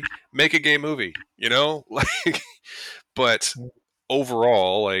movie, make a gay movie. Like, but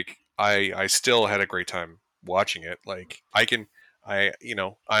overall, like, I still had a great time watching it. Like, I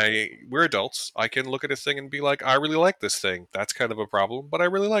we're adults. I can look at a thing and be like, I really like this thing. That's kind of a problem, but I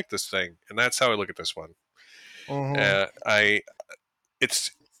really like this thing, and that's how I look at this one. Mm-hmm. I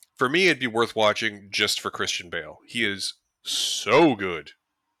it's For me, it'd be worth watching just for Christian Bale. He is so good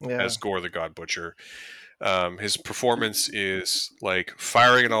Yeah. as Gore the God Butcher. His performance is like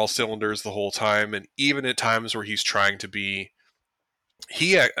firing in all cylinders the whole time, and even at times where he's trying to be,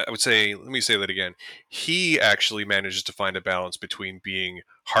 I would say, let me say that again. He actually manages to find a balance between being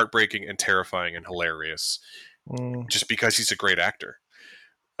heartbreaking and terrifying and hilarious, Mm. just because he's a great actor.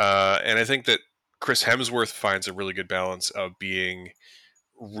 And I think that Chris Hemsworth finds a really good balance of being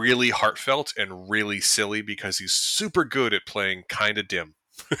really heartfelt and really silly because he's super good at playing kind of dim.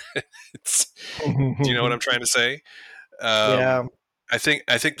 Do you know what I'm trying to say? Yeah. Um, I think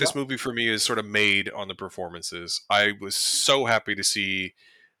Yeah. this movie for me is sort of made on the performances. I was so happy to see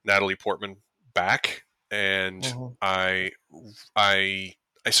Natalie Portman back, and Mhm. I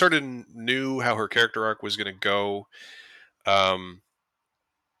I sort of knew how her character arc was going to go, um,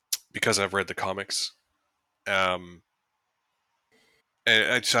 because I've read the comics. Um,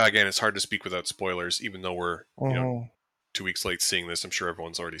 and so again, it's hard to speak without spoilers, even though we're Mhm. 2 weeks late seeing this. I'm sure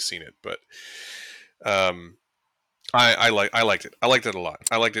everyone's already seen it, but um, I liked it. I liked it a lot.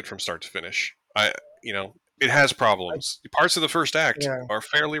 I liked it from start to finish. It has problems. Parts of the first act Yeah. are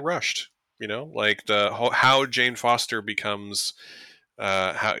fairly rushed. Like how Jane Foster becomes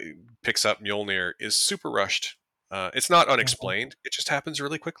how picks up Mjolnir is super rushed. It's not Mhm. unexplained. It just happens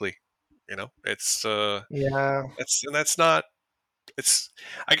really quickly. Yeah. That's not. It's.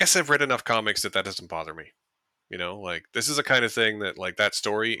 I guess I've read enough comics that doesn't bother me. Like this is a kind of thing that, like, that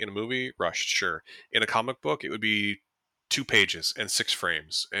story in a movie rushed, sure. In a comic book, it would be 2 pages and 6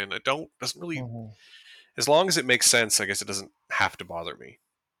 frames, and it doesn't really. Mhm. As long as it makes sense, I guess it doesn't have to bother me.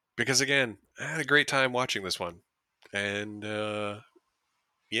 Because again, I had a great time watching this one, and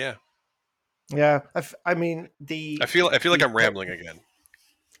yeah, Yeah. I mean, I feel like the I'm rambling again.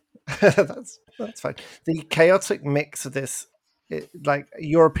 that's fine. The chaotic mix of this, like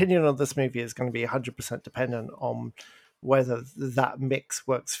your opinion on this movie, is going to be 100% dependent on whether that mix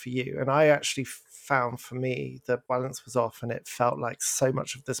works for you. And I actually found for me the balance was off, and it felt like so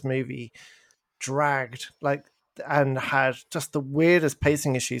much of this movie dragged, like, and had just the weirdest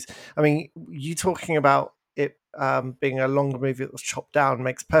pacing issues. I mean, you talking about it being a longer movie that was chopped down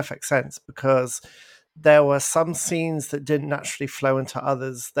makes perfect sense, because there were some scenes that didn't naturally flow into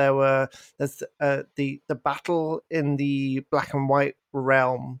others. There's the battle in the black and white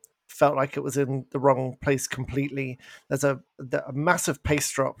realm felt like it was in the wrong place completely. There's a massive pace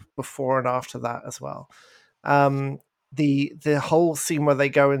drop before and after that as well. Um, the whole scene where they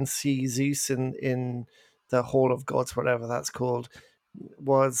go and see Zeus in the Hall of Gods, whatever that's called,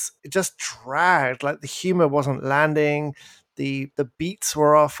 was it just dragged. Like the humor wasn't landing, the beats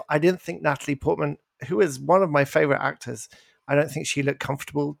were off. I didn't think Natalie Portman, who is one of my favorite actors, I don't think she looked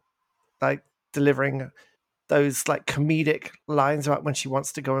comfortable like delivering those like comedic lines about when she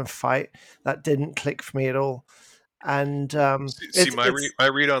wants to go and fight. That didn't click for me at all. And See, my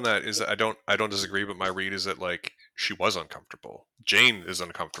read on that is that I don't disagree, but my read is that, like, she was uncomfortable. Jane is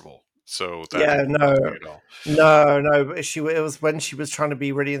uncomfortable, so that yeah, didn't no, bother me at all. no. But it was when she was trying to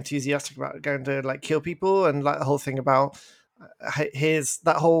be really enthusiastic about going to like kill people, and like the whole thing about here's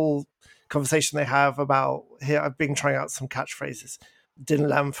that whole conversation they have about here. I've been trying out some catchphrases, didn't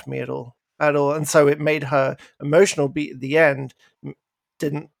land for me at all, and so it made her emotional beat at the end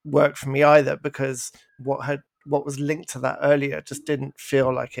didn't work for me either, because what was linked to that earlier just didn't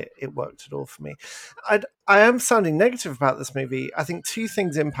feel like it worked at all for me. I am sounding negative about this movie. I think two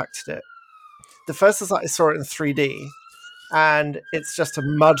things impacted it. The first is that I saw it in 3D, and it's just a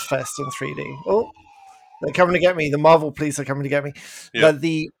mud fest in 3D. Oh, they're coming to get me. The Marvel police are coming to get me. Yep.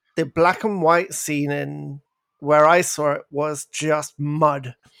 The black and white scene in where I saw it was just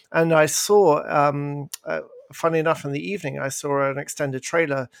mud, and I saw. Funny enough, in the evening, I saw an extended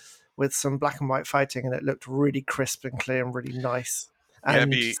trailer with some black and white fighting, and it looked really crisp and clear and really nice. Yeah,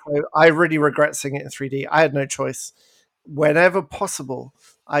 And so I really regret seeing it in 3D. I had no choice. Whenever possible,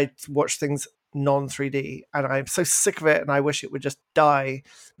 I watch things non 3D, and I'm so sick of it, and I wish it would just die,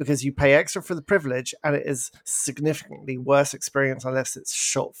 because you pay extra for the privilege, and it is significantly worse experience unless it's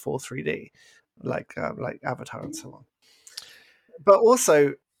shot for 3D, like Avatar and so on. But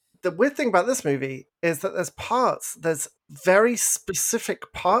also, the weird thing about this movie is that there's very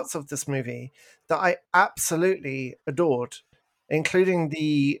specific parts of this movie that I absolutely adored, including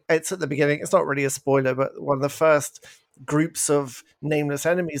it's at the beginning, it's not really a spoiler, but one of the first groups of nameless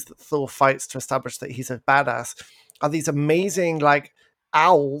enemies that Thor fights to establish that he's a badass are these amazing, like,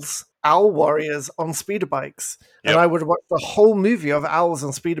 owl warriors on speeder bikes. And yep. I would watch the whole movie of owls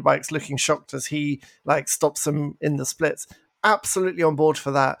on speeder bikes looking shocked as he like stops them in the splits. Absolutely on board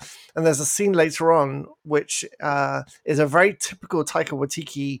for that. And there's a scene later on which is a very typical Taika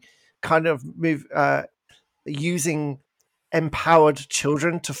Waititi kind of move, using empowered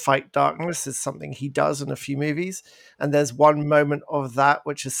children to fight darkness is something he does in a few movies. And there's one moment of that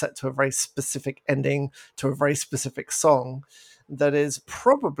which is set to a very specific ending to a very specific song that is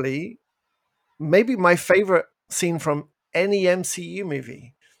probably maybe my favorite scene from any MCU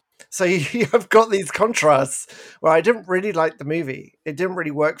movie. So you have got these contrasts where I didn't really like the movie. It didn't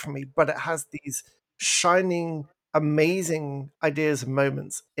really work for me, but it has these shining, amazing ideas and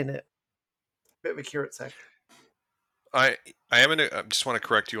moments in it. Bit of a curate's egg. I I am gonna I just want to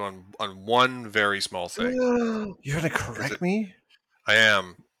correct you on one very small thing. You're going to Because correct me? I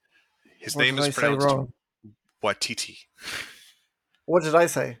am. His What name did is I say pronounced wrong? Watiti. What did I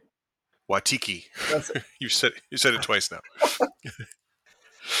say? Watiki. That's You said it twice now.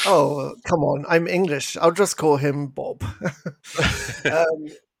 Oh, come on. I'm English. I'll just call him Bob. um,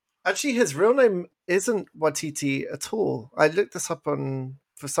 actually, his real name isn't Watiti at all. I looked this up on,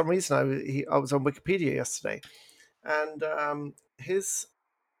 for some reason, I was on Wikipedia yesterday. And his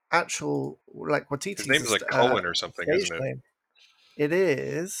actual, like, His Watiti's name is just like a Cohen or something, stage isn't it? name. It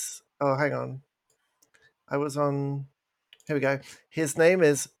is. Oh, hang on. I was on. Here we go. His name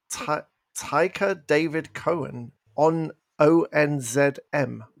is Taika David Cohen on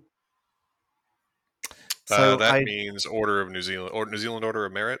ONZM. So That I means Order of New Zealand or New Zealand Order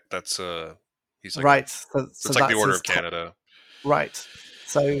of Merit. That's he's like right. So it's like the that's Order his of Canada. right.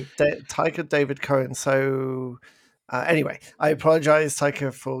 So Taika David Cohen. So anyway, I apologize,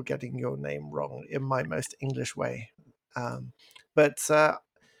 Taika, for getting your name wrong in my most English way. But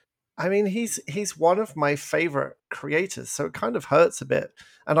I mean, he's one of my favorite creators, so it kind of hurts a bit.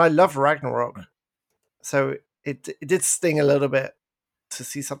 And I love Ragnarok, so it did sting a little bit to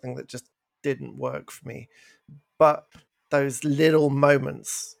see something that just didn't work for me. But those little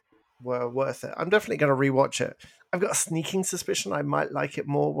moments were worth it. I'm definitely going to rewatch it. I've got a sneaking suspicion I might like it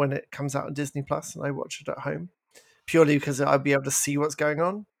more when it comes out on Disney Plus and I watch it at home, purely because I'll be able to see what's going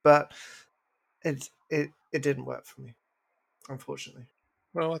on. But it didn't work for me, unfortunately.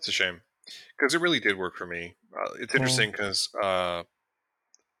 Well, that's a shame because it really did work for me. It's Mm. interesting because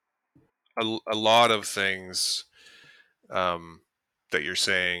a lot of things um, that you're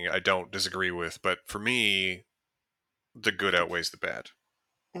saying I don't disagree with, but for me, the good outweighs the bad.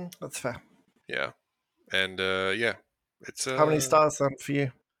 That's fair. Yeah, and yeah, it's How many stars then for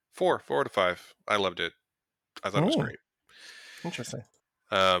you? 4 out of 5. I loved it. I thought it was Mm, great. interesting.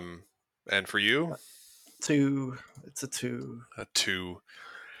 Um, and for you, Two. It's a two. a two.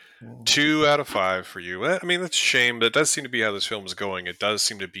 Mm. 2 out of 5 for you. I mean, that's a shame, but it does seem to be how this film is going. It does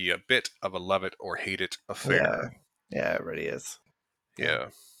seem to be a bit of a love it or hate it Yeah. affair. Yeah, it really is. Yeah. Yeah.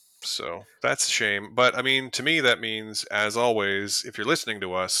 So that's a shame. But I mean, to me, that means, as always, if you're listening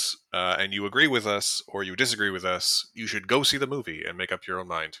to us and you agree with us or you disagree with us, you should go see the movie and make up your own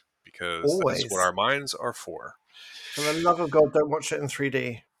mind because that is what Always. our minds are for. For the love of God, don't watch it in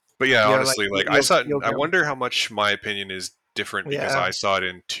 3D. But yeah, You're like honestly, like I you'll saw it, you'll I get wonder how much my opinion is different because yeah. I saw it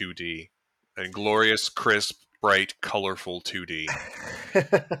in 2D and glorious, crisp, bright, colorful 2D.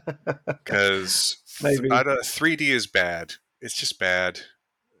 Because Maybe 3D is bad. It's just bad.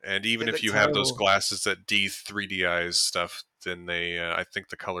 And even it if looked you have those terrible. glasses that de-3Dize stuff, then I think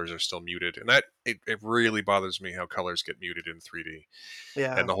the colors are still muted, and it really bothers me how colors get muted in 3D,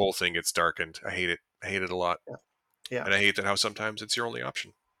 and Yeah. the whole thing gets darkened. I hate it. I hate it a lot, Yeah. Yeah. and I hate that how sometimes it's your only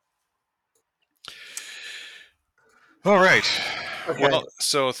option. All right. Okay. Well,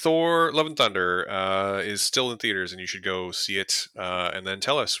 so Thor: Love and Thunder is still in theaters, and you should go see it, and then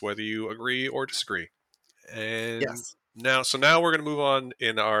tell us whether you agree or disagree. And Yes. now we're going to move on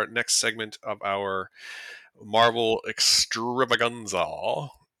in our next segment of our Marvel Extravaganza.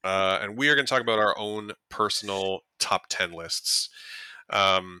 And we are going to talk about our own personal top 10 lists.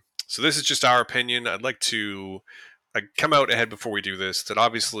 So this is just our opinion. I'd like to come out ahead before we do this that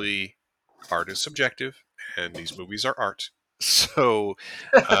obviously art is subjective and these movies are art. So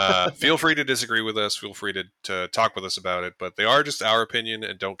feel free to disagree with us. Feel free to talk with us about it. But they are just our opinion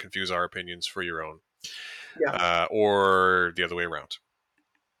and don't confuse our opinions for your own Yeah. or the other way around.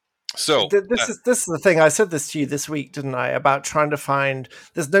 So This is the thing. I said this to you this week, didn't I? About trying to find.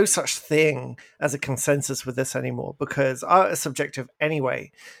 There's no such thing as a consensus with this anymore because art is subjective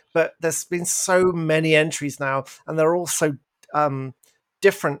anyway. But there's been so many entries now, and they're all so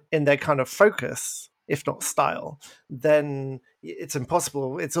different in their kind of focus, if not style. Then it's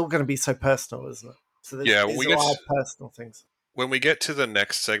impossible. It's all going to be so personal, isn't it? So yeah, these are our personal things. when we get to the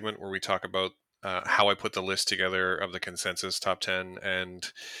next segment where we talk about how I put the list together of the consensus top 10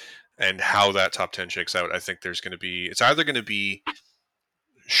 and how that top 10 shakes out, I think there's going to be it's either going to be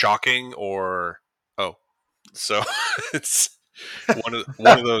shocking or oh, so it's one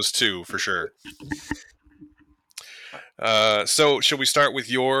of those two for sure. So should we start with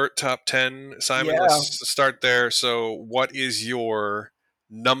your top 10, Simon? Yeah. Let's start there. So what is your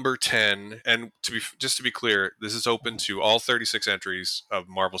number 10, and to be clear, this is open to all 36 entries of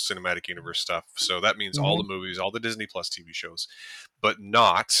Marvel Cinematic Universe stuff. So that means all the Mm-hmm. movies, all the Disney Plus TV shows, but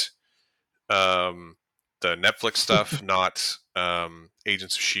not um, the Netflix stuff, not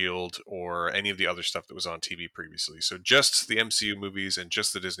Agents of Shield or any of the other stuff that was on TV previously. So just the MCU movies and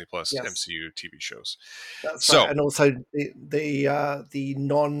just the Disney Plus Yes, MCU TV shows. that's right. So And also the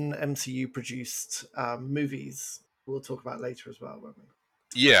non MCU produced movies we'll talk about later as well, won't we?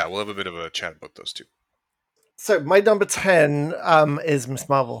 yeah, we'll have a bit of a chat about those two. So my number 10 is Miss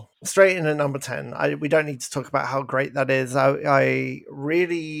Marvel. Straight in at number 10. We don't need to talk about how great that is. I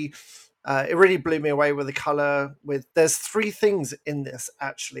really, it really blew me away with the color. There's three things in this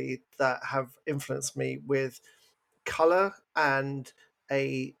actually that have influenced me with color and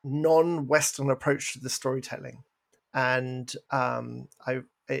a non-Western approach to the storytelling. And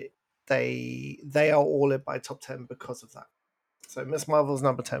they are all in my top 10 because of that. So Miss Marvel's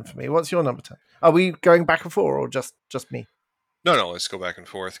number 10 for me. What's your number 10? Are we going back and forth or just me? No, let's go back and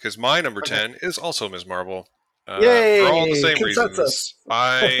forth because my number Okay. 10 is also Ms. Marvel. For all the Yay! same reasons, Consensus.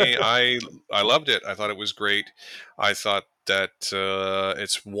 I loved it. I thought it was great. I thought that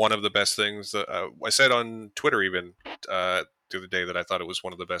it's one of the best things that I said on Twitter even the other day that I thought it was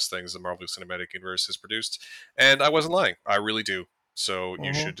one of the best things the Marvel Cinematic Universe has produced, and I wasn't lying. I really do. So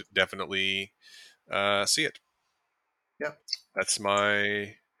you Mm-hmm. should definitely see it. Yeah. That's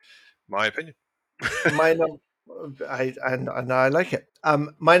my opinion. My number, and I like it.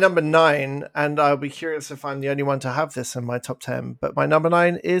 My number 9, and I'll be curious if I'm the only one to have this in my top 10. But my number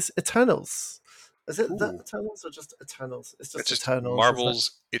 9 is Eternals. Is it the Ooh, Eternals or just Eternals? It's it's just just Eternals, isn't it?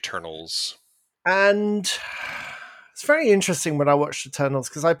 Marvel's Eternals. And it's very interesting when I watched Eternals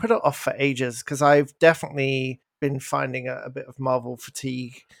because I put it off for ages because I've definitely been finding a bit of Marvel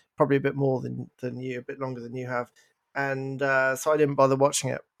fatigue, probably a bit more than you, a bit longer than you have. And so I didn't bother watching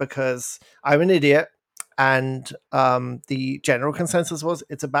it because I'm an idiot. And the general consensus was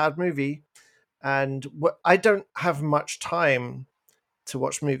it's a bad movie. And I don't have much time to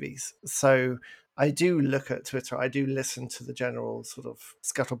watch movies. So I do look at Twitter. I do listen to the general sort of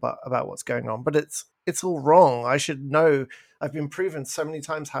scuttlebutt about what's going on, but it's all wrong. I should know. I've been proven so many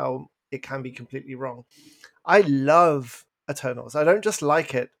times how it can be completely wrong. I love Eternals. I don't just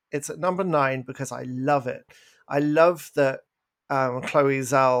like it. It's at number 9 because I love it. I love that Chloe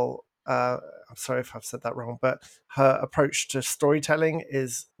Zhao. I'm sorry if I've said that wrong, but her approach to storytelling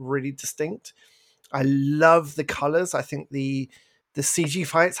is really distinct. I love the colors. I think the CG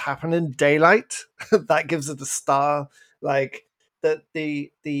fights happen in daylight. That gives it a star. Like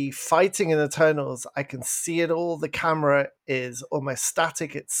the fighting in Eternals, I can see it all. The camera is almost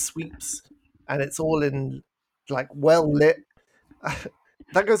static. It sweeps, and it's all in like well lit.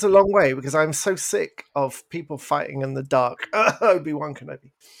 That goes a long way because I'm so sick of people fighting in the dark. Obi-Wan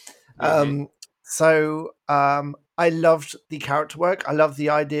Kenobi. Mm-hmm. I loved the character work. I love the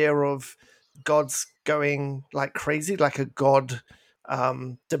idea of gods going like crazy, like a god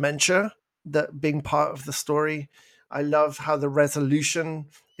dementia, that being part of the story. I love how the resolution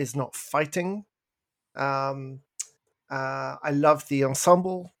is not fighting. Um, I love the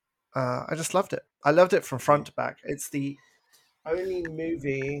ensemble. I just loved it. I loved it from front to back. It's the only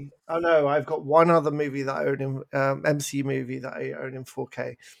movie. Oh no, I've got one other movie that I own in MCU movie that I own in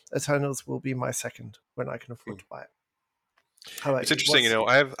 4K. Eternals will be my second when I can afford to buy it. How about It's you? interesting, What's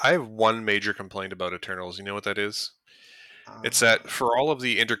I have one major complaint about Eternals. You know what that is? It's that uh, for all of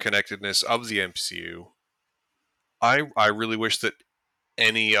the interconnectedness of the MCU, I really wish that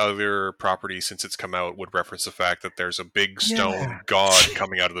any other property since it's come out would reference the fact that there's a big yeah, stone god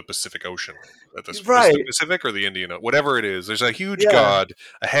coming out of the Pacific Ocean. Is it the right, Pacific or the Indian? Whatever it is, there's a huge yeah, god,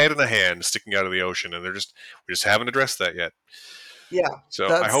 a head and a hand sticking out of the ocean, and we just haven't addressed that yet. yeah. So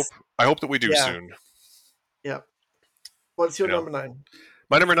That's I hope that we do yeah, soon. yeah. What's You your know, number 9?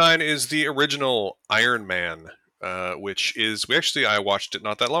 my number 9 is the original Iron Man, which is I watched it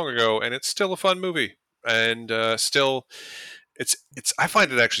not that long ago, and it's still a fun movie, and still it's I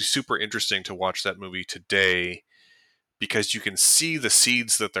find it actually super interesting to watch that movie today because you can see the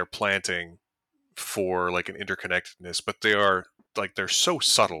seeds that they're planting for like an interconnectedness, but they're so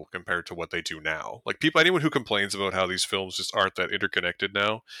subtle compared to what they do now. Like anyone who complains about how these films just aren't that interconnected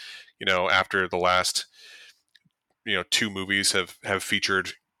now, after the last two movies have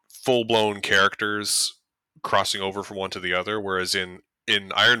featured full blown characters crossing over from one to the other, whereas in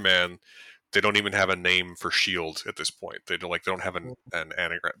Iron Man they don't even have a name for Shield at this point. They don't have an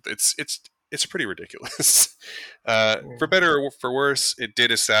anagram. It's pretty ridiculous. For better or for worse, it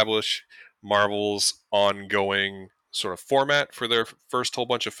did establish Marvel's ongoing sort of format for their first whole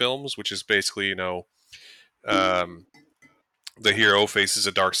bunch of films, which is basically um, the hero faces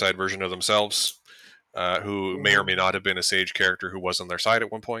a dark side version of themselves, who may or may Mhm. not have been a sage character who was on their side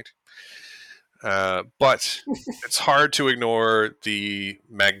at one point. But it's hard to ignore the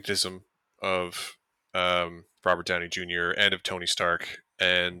magnetism of Robert Downey Jr. and of Tony Stark,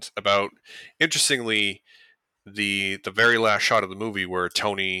 and about, interestingly, the very last shot of the movie where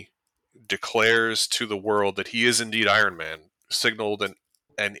Tony declares to the world that he is indeed Iron Man, signaled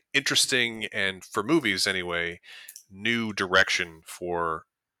an interesting, and for movies anyway, new direction for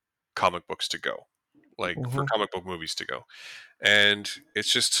comic books to go, like for Mhm. comic book movies to go. And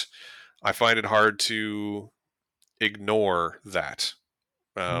it's just, I find it hard to ignore that.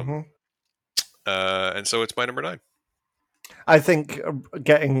 Um, Mhm. and so it's my number 9. I think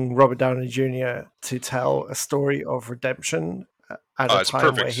getting Robert Downey Jr. to tell a story of redemption at a It's time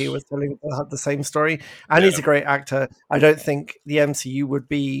where perfect. he was telling the same story, and Yeah. he's a great actor. I don't think the MCU would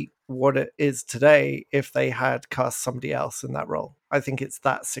be what it is today if they had cast somebody else in that role. I think it's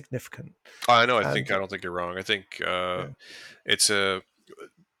that significant. I know. I And don't think you're wrong. I think yeah. it's on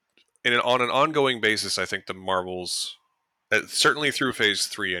an ongoing basis. I think the Marvels, certainly through Phase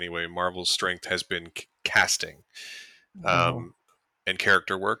 3 anyway, Marvel's strength has been casting, Mhm. um, and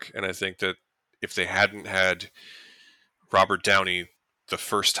character work. And I think that if they hadn't had Robert Downey the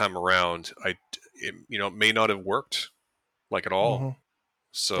first time around, it may not have worked like at all. Mhm.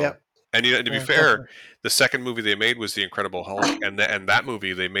 So, Yeah. and to be Yeah. fair, Definitely. the second movie they made was The Incredible Hulk, and that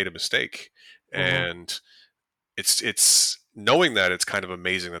movie they made a mistake, Mhm. and it's knowing that, it's kind of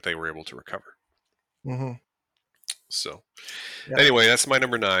amazing that they were able to recover. Mhm. So, Yeah. anyway, that's my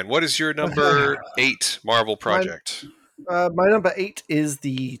number 9. What is your number 8 Marvel My project? my number 8 is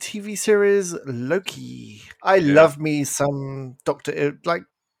the TV series Loki. I Yeah, love me some Doctor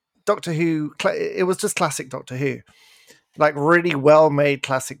Who. It was just classic Doctor Who, like really well made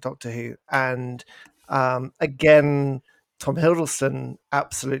classic Doctor Who. And again, Tom Hiddleston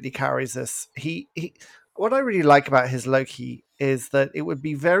absolutely carries this. He what I really like about his Loki is that it would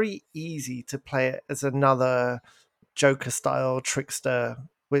be very easy to play it as another Joker style trickster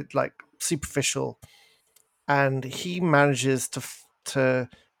with like superficial, and he manages to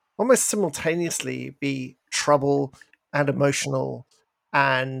almost simultaneously be trouble and emotional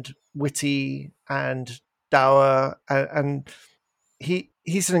and witty and dour, and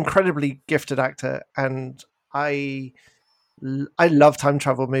he's an incredibly gifted actor, and I I love time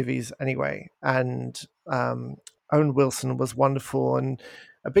travel movies anyway, and um, Owen Wilson was wonderful, and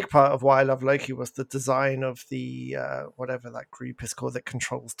a big part of why I love Loki was the design of the whatever that group is called that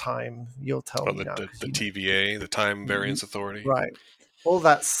controls time. You'll tell oh, me now because the TVA, the Time you Variance Authority. right, all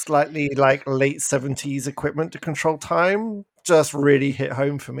that slightly like late 70s equipment to control time just really hit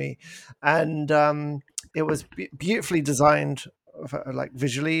home for me, and it was beautifully designed, like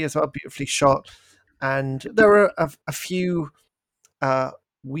visually as well, beautifully shot, and there were a few uh,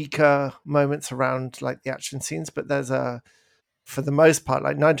 weaker moments around like the action scenes, but there's for the most part,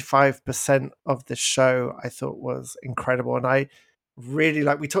 like 95% of the show I thought was incredible. And I really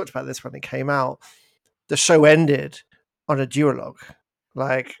like, we talked about this when it came out, the show ended on a duologue.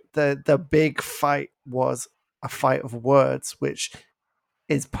 Like the big fight was a fight of words, which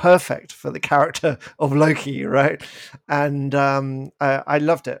is perfect for the character of Loki, right? And I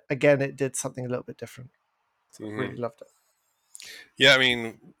loved it. Again, it did something a little bit different. So I Hmm. really loved it. Yeah, I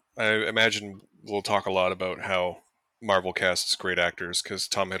mean, I imagine we'll talk a lot about how Marvel casts great actors, because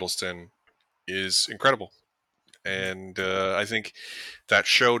Tom Hiddleston is incredible, and I think that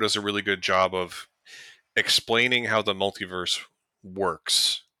show does a really good job of explaining how the multiverse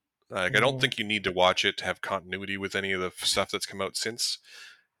works. Like, I don't Mm-hmm. think you need to watch it to have continuity with any of the stuff that's come out since,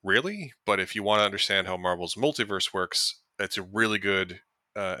 really. But if you want to understand how Marvel's multiverse works, it's a really good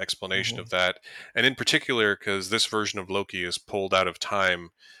explanation Mm-hmm. of that. And in particular, because this version of Loki is pulled out of time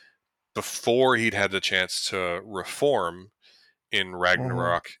before he'd had the chance to reform in Mm-hmm.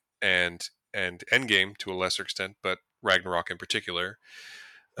 Ragnarok and Endgame to a lesser extent, but Ragnarok in particular.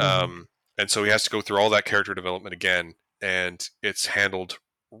 Mm-hmm. Um, and so he has to go through all that character development again, and it's handled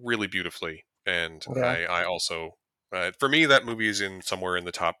really beautifully. And Yeah. I also, for me, that movie is in somewhere in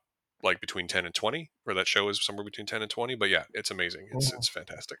the top, like between 10 and 20, or that show is somewhere between 10 and 20. But yeah, it's amazing. Mhm. It's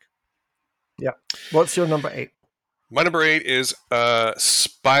fantastic. Yeah. What's your number 8? My number 8 is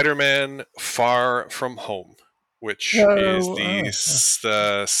Spider-Man: Far From Home, which is No.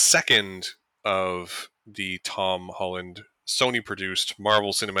 the second of the Tom Holland Sony-produced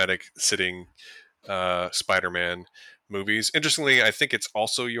Marvel Cinematic sitting Spider-Man movies. Interestingly, I think it's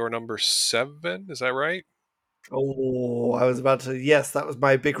also your number 7. Is that right? Oh, I was about to. Yes, that was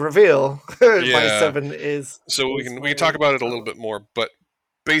my big reveal. My Yeah. 7 So is we my can talk about it a little travel. bit more, but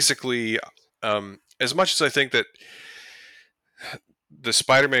basically, as much as I think that the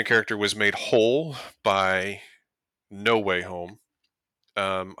Spider-Man character was made whole by No Way Home.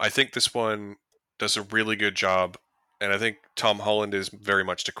 I think this one does a really good job, and I think Tom Holland is very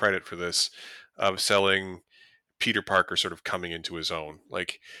much to credit for this, of selling Peter Parker sort of coming into his own.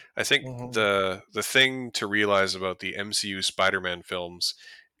 Like, I think Mhm. the thing to realize about the MCU Spider-Man films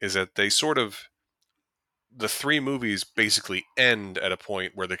is that they sort of, the three movies basically end at a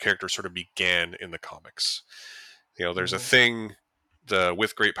point where the character sort of began in the comics. You know, there's a Mhm. thing, the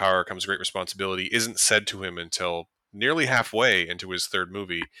with great power comes great responsibility isn't said to him until nearly halfway into his third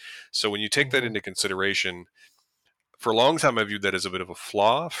movie. So when you take that Mhm. into consideration, for a long time I viewed that as a bit of a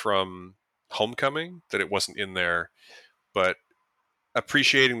flaw from Homecoming, that it wasn't in there, but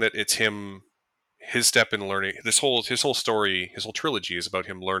appreciating that it's him, his step in learning, his whole story, his whole trilogy is about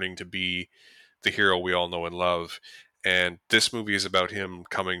him learning to be the hero we all know and love. And this movie is about him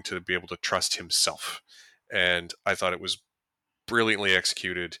coming to be able to trust himself. And I thought it was brilliantly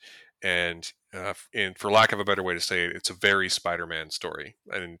executed. And for lack of a better way to say it, it's a very Spider-Man story.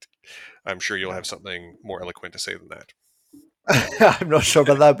 And I'm sure you'll Yeah. have something more eloquent to say than that. I'm not sure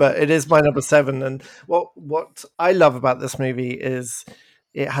about that, but it is my number seven. And what I love about this movie is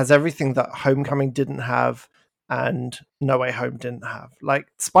it has everything that Homecoming didn't have and No Way Home didn't have. Like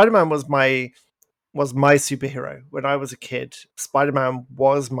Spider Man was my superhero when I was a kid. Spider Man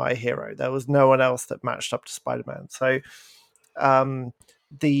was my hero. There was no one else that matched up to Spider Man. So um,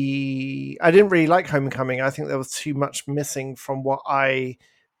 the I didn't really like Homecoming. I think there was too much missing from what I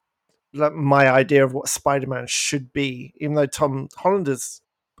like my idea of what Spider-Man should be. Even though Tom Holland is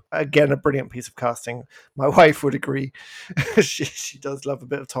again a brilliant piece of casting, my wife would agree. She does love a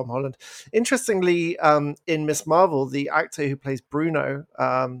bit of Tom Holland. Interestingly, in Miss Marvel, the actor who plays Bruno,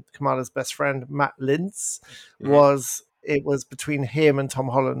 Kamala's best friend, Matt Lintz, Hmm. was between him and Tom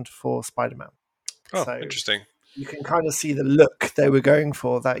Holland for Spider-Man. Oh, So interesting. you can kind of see the look they were going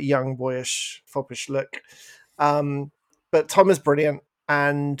for, that young, boyish, foppish look. Um, but Tom is brilliant,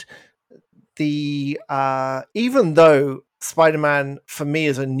 and the even though Spider-Man for me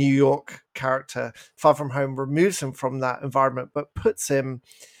is a New York character, Far From Home removes him from that environment, but puts him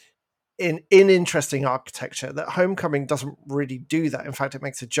in interesting architecture that Homecoming doesn't really do that. In fact, it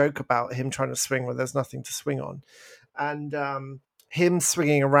makes a joke about him trying to swing where there's nothing to swing on, and him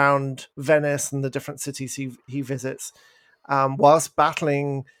swinging around Venice and the different cities he visits, whilst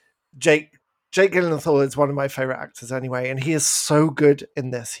battling Jake. Jake Gyllenhaal is one of my favorite actors anyway, and he is so good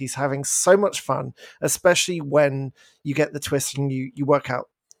in this. He's having so much fun, especially when you get the twist and you work out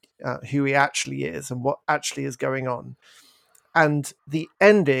who he actually is and what actually is going on. And the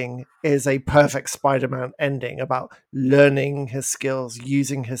ending is a perfect Spider-Man ending about learning his skills,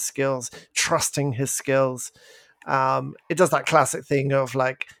 using his skills, trusting his skills. It does that classic thing of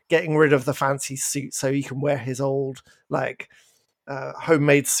like getting rid of the fancy suit so he can wear his old like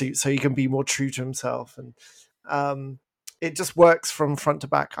homemade suit so he can be more true to himself. And um, it just works from front to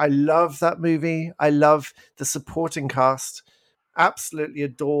back. I love that movie. I love the supporting cast. Absolutely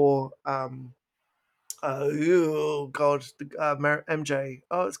adore. Oh God, MJ.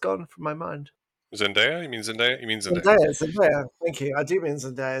 Oh, it's gone from my mind. Zendaya? You mean Zendaya? You mean Zendaya? Zendaya. Thank you. I do mean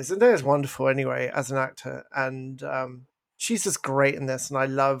Zendaya. Zendaya is wonderful anyway as an actor, and she's just great in this. And I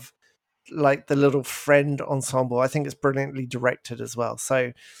love like the little friend ensemble. I think it's brilliantly directed as well.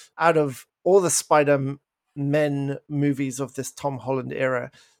 So, out of all the Spider Men movies of this Tom Holland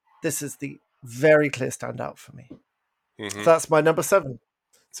era, this is the very clear standout for me. Hmm. So that's my number seven.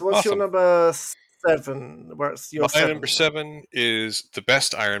 So, what's your Awesome. number seven? Where's your My number seven? seven is the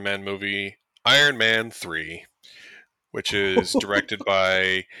best Iron Man movie, Iron Man 3, which is directed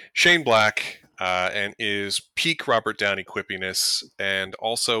by Shane Black, and is peak Robert Downey quippiness, and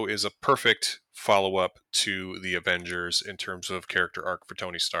also is a perfect follow up to the Avengers in terms of character arc for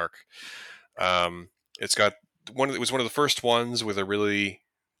Tony Stark. It's got it was one of the first ones with a really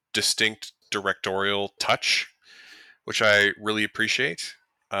distinct directorial touch, which I really appreciate.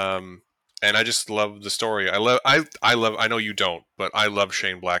 Um, and I just love the story. I know you don't, but I love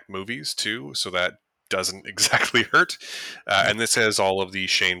Shane Black movies too, so that doesn't exactly hurt. And this has all of the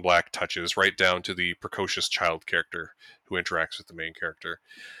Shane Black touches, right down to the precocious child character who interacts with the main character.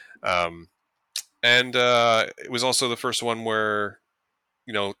 Um, and it was also the first one where,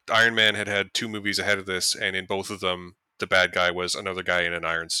 Iron Man had two movies ahead of this, and in both of them, the bad guy was another guy in an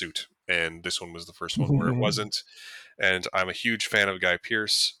iron suit. And this one was the first one where it wasn't. And I'm a huge fan of Guy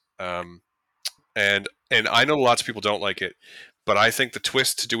Pearce. And I know lots of people don't like it, but I think the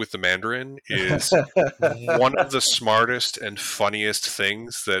twist to do with the Mandarin is one of the smartest and funniest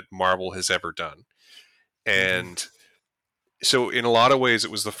things that Marvel has ever done. Mhm. And so, in a lot of ways,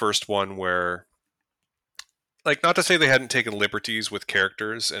 it was the first one where like, not to say they hadn't taken liberties with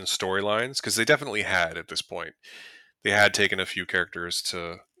characters and storylines, because they definitely had at this point. They had taken a few characters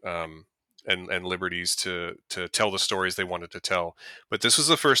to and liberties to tell the stories they wanted to tell. But this was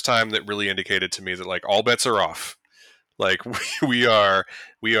the first time that really indicated to me that, like, all bets are off. Like, we are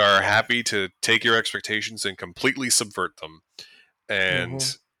we are happy to take your expectations and completely subvert them. And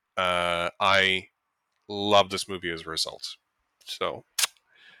Mm-hmm. I love this movie as a result. So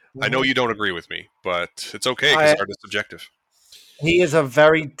I know Mm-hmm. you don't agree with me, but it's okay because I art is subjective. He is a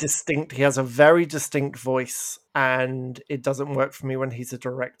very distinct. He has a very distinct voice, and it doesn't work for me when he's a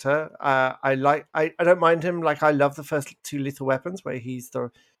director. I don't mind him. Like, I love the first two Lethal Weapons, where he's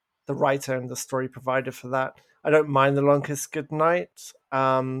the writer and the story provider for that. I don't mind the Longest Goodnight,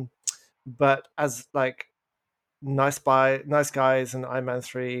 but as like Nice Guys and Iron Man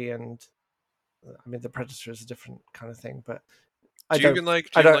 3, and I mean the Predator is a different kind of thing, but I Do you don't even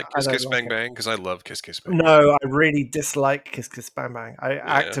like? Do I you even don't like I Kiss don't Kiss like Bang it. Bang? Because I love Kiss Kiss Bang Bang. No, I really dislike Kiss Kiss Bang Bang. I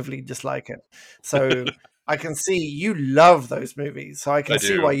Yeah, actively dislike it. So I can see you love those movies. So I I can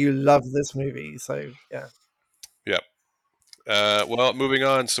see why do. you love this movie. So yeah. Yep. Well, moving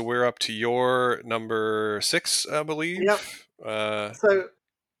on. So we're up to your number 6, I Yep. believe. So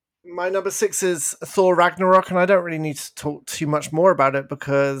my number 6 is Thor Ragnarok, and I don't really need to talk too much more about it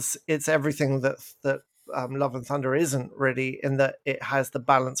because it's everything that Love and Thunder isn't really. In that it has the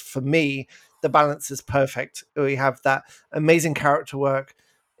balance. For me, the balance is perfect. We have that amazing character work,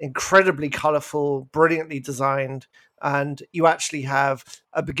 incredibly colorful, brilliantly designed, and you actually have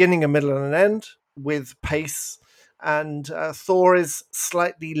a beginning, a middle, and an end with pace. And Thor is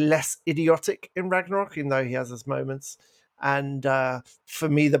slightly less idiotic in Ragnarok, even though he has his moments. And for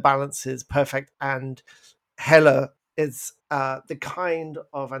me, the balance is perfect. And Hela is the kind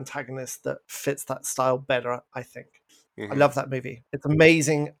of antagonist that fits that style better, I think. I mhm. love that movie. It's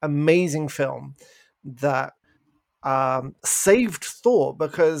amazing, amazing film that saved Thor,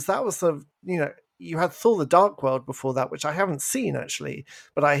 because that was you had Thor the Dark World before that, which I haven't seen actually,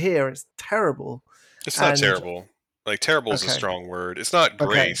 but I hear it's terrible. It's not And terrible. Like, terrible is a okay, strong word. It's not okay,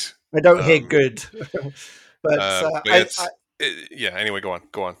 great. I don't hear Um, good, but but yeah. Anyway, go on.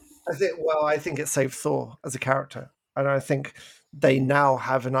 Go on. I think it saved Thor as a character, and I think they now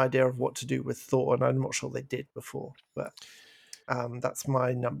have an idea of what to do with Thor, and I'm not sure they did before. But that's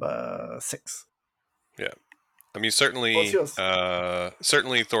my number 6. Yeah. I mean, What's yours?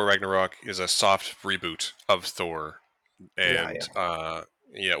 certainly, Thor Ragnarok is a soft reboot of Thor, Yeah, and yeah.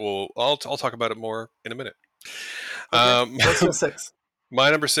 yeah, well, I'll talk about it more in a minute. Okay. Um, What's your 6? my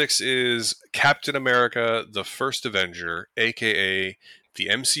number 6 is Captain America: The First Avenger, aka the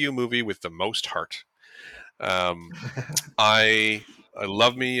MCU movie with the most heart. Um, I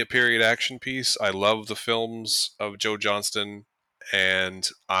love me a period action piece. I love the films of Joe Johnston, and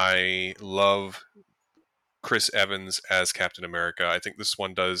I love Chris Evans as Captain America. I think this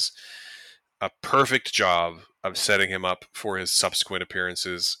one does a perfect job of setting him up for his subsequent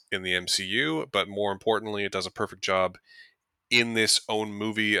appearances in the MCU, but more importantly, it does a perfect job in this own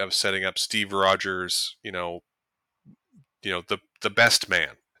movie of setting up Steve Rogers, the best man.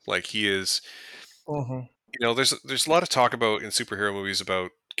 Like, he is, Hmm. there's a lot of talk about in superhero movies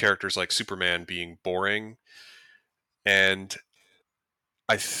about characters like Superman being boring, and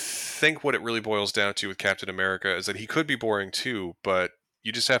I think what it really boils down to with Captain America is that he could be boring too, but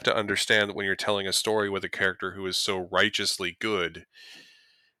you just have to understand that when you're telling a story with a character who is so righteously good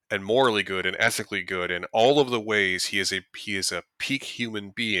and morally good and ethically good in all of the ways he is a peak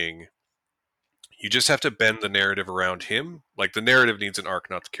human being, you just have to bend the narrative around him. Like, the narrative needs an arc,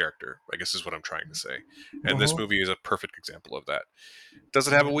 not the character, I guess is what I'm trying to say. And this Hmm. movie is a perfect example of that. Does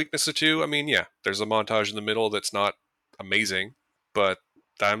it have a Yeah. weakness or two? I mean, yeah, there's a montage in the middle that's not amazing, but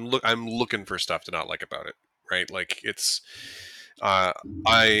I'm looking for stuff to not like about it, right? Like, it's uh,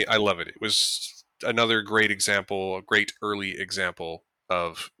 I love it. It was another great example, a great early example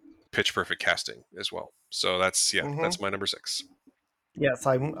of pitch perfect casting as well. So that's Hmm. my number 6. Yes,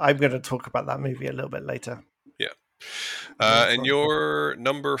 I'm going to talk about that movie a little bit later. Yeah, That's and not a problem. your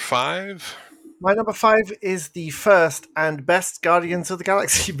number 5. My number 5 is the first and best Guardians of the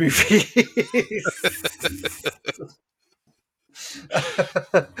Galaxy movie.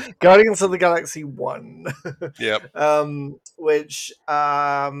 Guardians of the Galaxy 1, Yep. which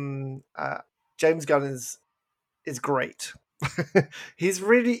James Gunn is great. He's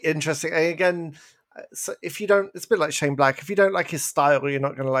really interesting. And again, so if you don't, it's a bit like Shane Black. If you don't like his style, you're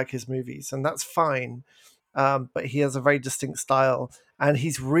not going to like his movies, and that's fine. But he has a very distinct style, and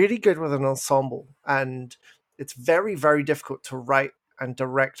he's really good with an ensemble. And it's very, very difficult to write and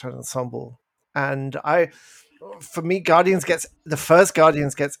direct an ensemble. And for me, Guardians gets the first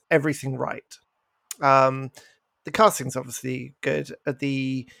Guardians gets everything right. Um, the casting's obviously good.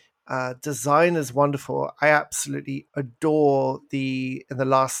 The design is wonderful. I absolutely adore in the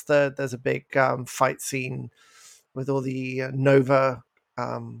last third. There's a big fight scene with all the Nova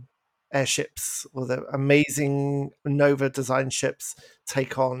airships, or the amazing Nova design ships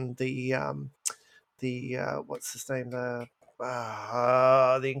take on the what's his name, the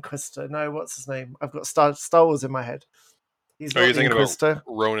Inquisitor. No, what's his name? I've got Star Wars in my head. He's Oh, not you're the thinking about Inquisitor.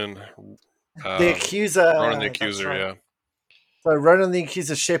 Ronan, The Ronan the Accuser. That's Accuser. right. Yeah. So Ronan the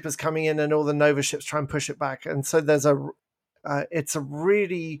Accuser ship is coming in, and all the Nova ships try and push it back. And so it's a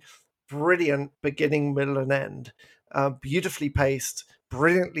really brilliant beginning, middle, and end. Beautifully paced,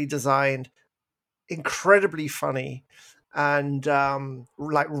 brilliantly designed, incredibly funny, and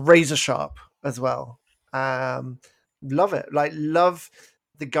like razor sharp as well. Love it. Like, love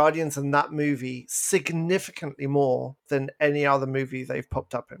the Guardians in that movie significantly more than any other movie they've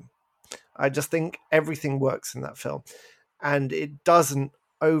popped up in. I just think everything works in that film, and it doesn't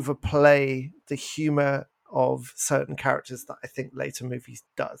overplay the humor of certain characters that I think later movies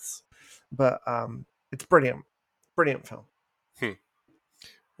does. But it's brilliant film.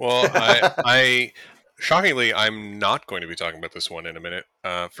 Well, I shockingly, I'm not going to be talking about this one in a minute.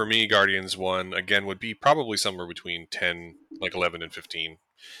 For me, Guardians 1 again would be probably somewhere between 10, like 11 and 15.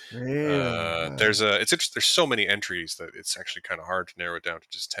 Really? There's so many entries that it's actually kind of hard to narrow it down to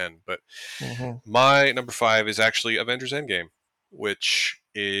just 10. But Mm-hmm. my number 5 is actually Avengers Endgame, which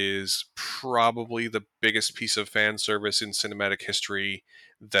is probably the biggest piece of fan service in cinematic history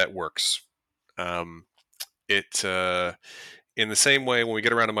that works. Um, it In the same way, when we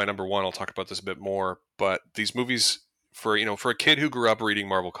get around to my number 1, I'll talk about this a bit more. But these movies, for a kid who grew up reading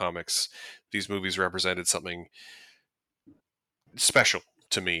Marvel comics, these movies represented something special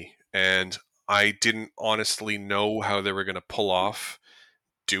to me, and I didn't honestly know how they were going to pull off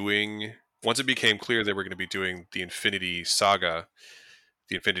doing. Once it became clear they were going to be doing the Infinity Saga,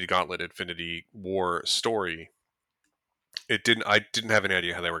 the Infinity Gauntlet, Infinity War story, I didn't have any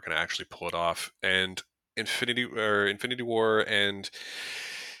idea how they were going to actually pull it off. And Infinity War and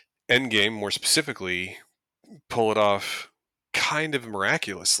Endgame, more specifically, pull it off kind of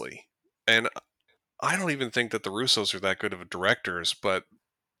miraculously. And I don't even think that the Russos are that good of directors, but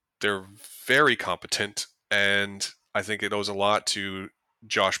they're very competent, and I think it owes a lot to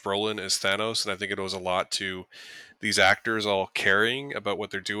Josh Brolin as Thanos, and I think it owes a lot to these actors all caring about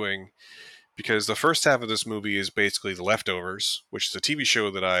what they're doing, because the first half of this movie is basically The Leftovers, which is a TV show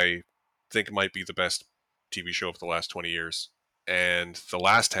that I think might be the best TV show of the last 20 years. And the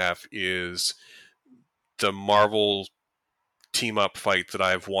last half is the Marvel team up fight that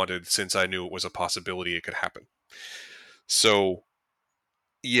I've wanted since I knew it was a possibility it could happen. So,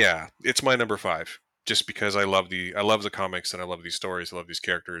 yeah, it's my number 5, just because I love the comics, and I love these stories, I love these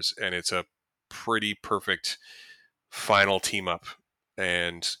characters, and it's a pretty perfect final team up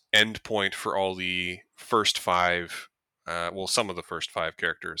and end point for all the first 5, some of the first 5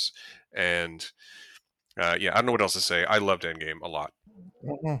 characters. And yeah, I don't know what else to say. I loved Endgame a lot.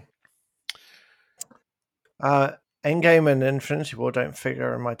 Mm-hmm. Endgame and Infinity War don't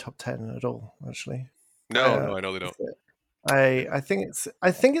figure in my top 10 at all. Actually, No, I know they don't. I think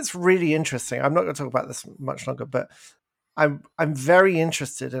it's really interesting. I'm not going to talk about this much longer, but I'm very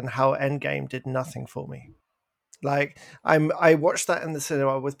interested in how Endgame did nothing for me. Like, I watched that in the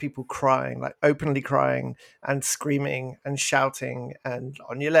cinema with people crying, like openly crying and screaming and shouting and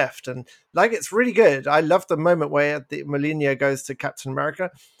on your left, and like, it's really good. I love the moment where the Molina goes to Captain America.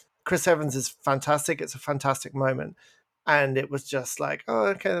 Chris Evans is fantastic. It's a fantastic moment, and it was just like, oh,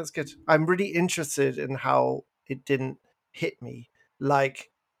 okay, that's good. I'm really interested in how it didn't hit me like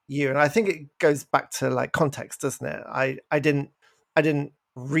you, and I think it goes back to like context, doesn't it? I didn't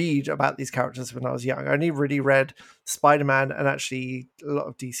read about these characters when I was young. I only really read Spider-Man and actually a lot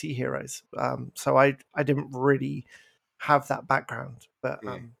of DC heroes. So I didn't really have that background, but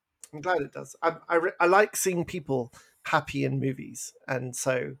Mm, I'm glad it does. I like seeing people happy in movies, and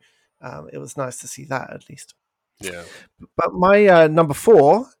so it was nice to see that at least. yeah. But my number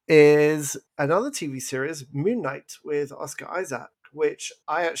 4 is another TV series, Moon Knight, with Oscar Isaac, which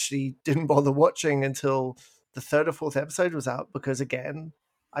I actually didn't bother watching until the third or fourth episode was out, because again,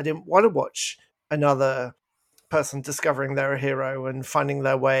 I didn't want to watch another person discovering they're a hero and finding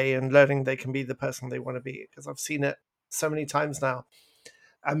their way and learning they can be the person they want to be, because I've seen it so many times now.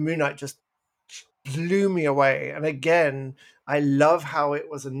 And Moon Knight just blew me away. And again, I love how it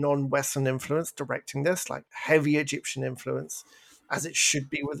was a non-Western influence directing this, like heavy Egyptian influence, as it should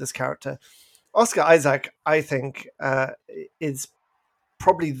be with this character. Oscar Isaac, I think, is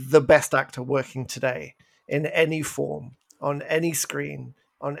probably the best actor working today in any form, on any screen,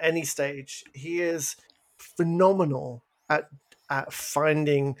 on any stage. He is phenomenal at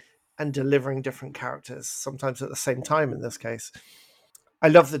finding and delivering different characters, sometimes at the same time in this case. I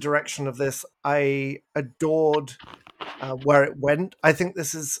love the direction of this. I adored where it went. I think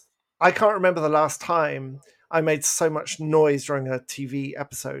this is. I can't remember the last time I made so much noise during a TV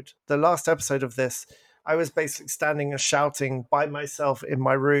episode. The last episode of this, I was basically standing and shouting by myself in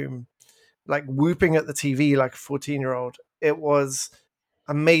my room, like whooping at the TV like a 14-year-old. It was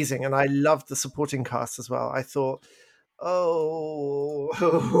amazing. And I loved the supporting cast as well. I thought, oh,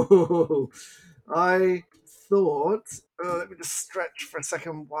 I thought, let me just stretch for a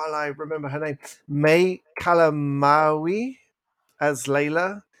second while I remember her name. May Kalamaui as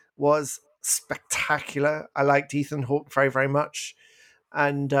Layla was spectacular. I liked Ethan Hawke very, very much.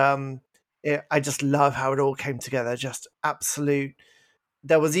 And I just love how it all came together. Just absolute.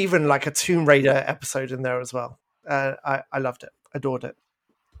 There was even like a Tomb Raider episode in there as well. I loved it, adored it.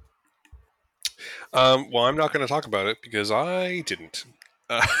 Well, I'm not going to talk about it because I didn't.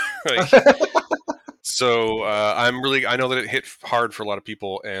 Uh, I know that it hit hard for a lot of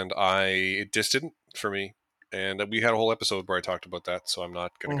people, and it just didn't for me. And we had a whole episode where I talked about that, so I'm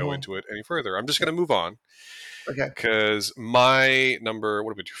not going to go into it any further. I'm just going to move on. Okay. Because my number,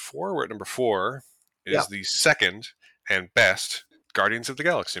 what did we do? 4? We're at number 4 is the second and best Guardians of the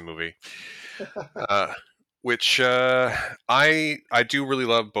Galaxy movie. Which I do really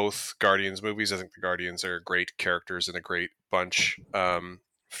love both Guardians movies. I think the Guardians are great characters and a great bunch.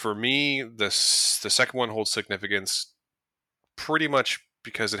 For me, the second one holds significance pretty much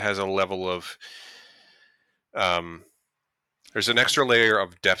because it has a level of there's an extra layer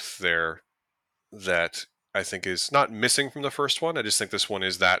of depth there that I think is not missing from the first one. I just think this one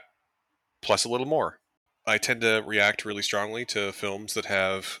is that plus a little more. I tend to react really strongly to films that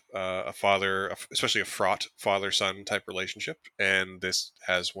have a father, especially a fraught father-son type relationship, and this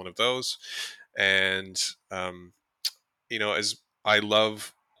has one of those. And as I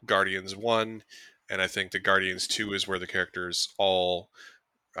love Guardians 1, and I think that Guardians 2 is where the characters all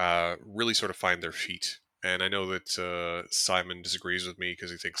really sort of find their feet. And I know that Simon disagrees with me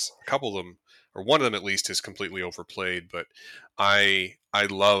because he thinks a couple of them, or one of them at least, is completely overplayed. But I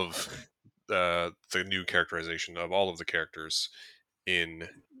love the new characterization of all of the characters in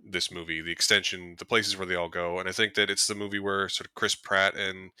this movie, the extension, the places where they all go. And I think that it's the movie where sort of Chris Pratt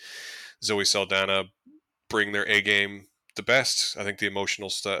and Zoe Saldana bring their A game the best. I think the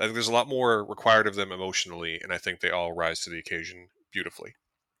emotional stuff, I think there's a lot more required of them emotionally, and I think they all rise to the occasion beautifully.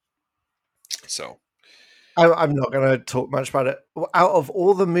 So I'm not going to talk much about it. Out of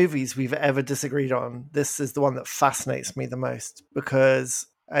all the movies we've ever disagreed on, this is the one that fascinates me the most because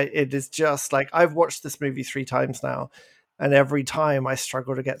it is just like I've watched this movie 3 times now, and every time I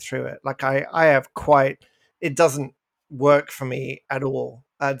struggle to get through it. Like I have quite, it doesn't work for me at all.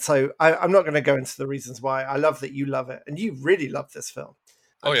 And so I'm not going to go into the reasons why. I love that you love it, and you really love this film.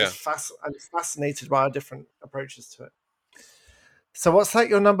 Oh yeah, I'm fascinated by our different approaches to it. So what's that?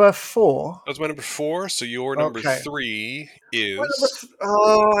 Your number 4? that was my number 4. So your number Okay. 3 is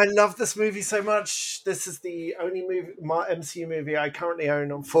Oh, I love this movie so much. This is the only MCU movie I currently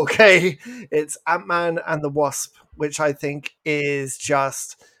own on 4K. It's Ant-Man and the Wasp, which I think is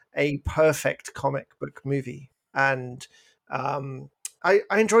just a perfect comic book movie. And I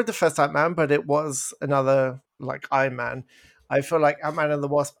enjoyed the first Ant-Man, but it was another like Iron Man. I feel like Ant-Man and the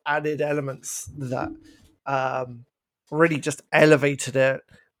Wasp added elements that really just elevated it.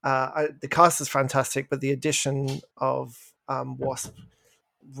 The cast is fantastic, but the addition of Wasp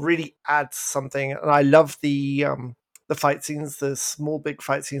really adds something. And I love the fight scenes, the small big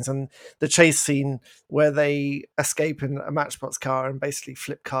fight scenes, and the chase scene where they escape in a Matchbox car and basically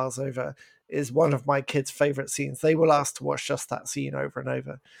flip cars over is one of my kids' favorite scenes. They will ask to watch just that scene over and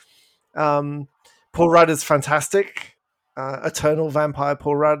over. Paul Rudd is fantastic. Eternal Vampire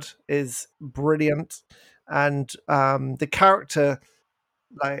Paul Rudd is brilliant, and the character,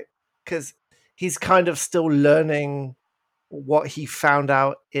 like, because he's kind of still learning what he found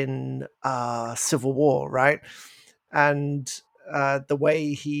out in Civil War, right? And the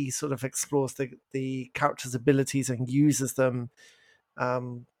way he sort of explores the character's abilities and uses them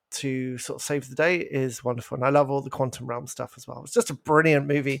to sort of save the day is wonderful. And I love all the quantum realm stuff as well. It's just a brilliant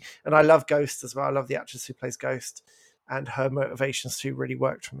movie. And I love Ghost as well. I love the actress who plays Ghost, and her motivations too really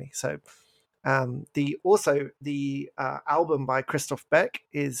worked for me. So the album by Christoph Beck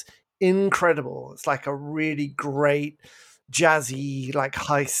is incredible. It's like a really great jazzy like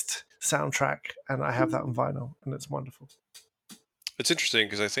heist soundtrack, and I have that on vinyl, and it's wonderful. it's interesting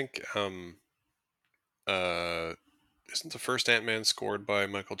because I think isn't the first Ant-Man scored by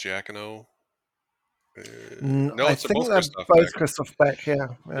Michael Giacchino? No, I it's think both they're Christoph both Beck. Christoph Beck. Yeah.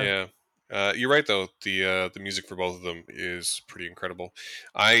 Yeah, You're right though. The music for both of them is pretty incredible.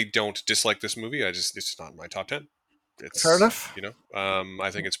 I don't dislike this movie. It's not in my top 10. Fair It's enough. I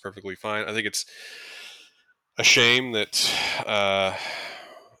think it's perfectly fine. I think it's a shame that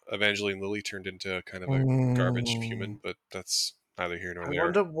Evangeline Lilly turned into kind of a garbage Mm. human, but that's neither here nor I there.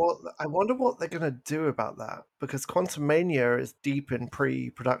 wonder what they're going to do about that, because Quantum Mania is deep in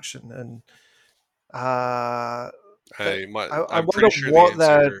pre-production, and that I I'm wonder pretty sure the what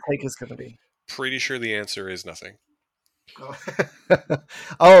their answer. take is going to be. Pretty sure the answer is nothing.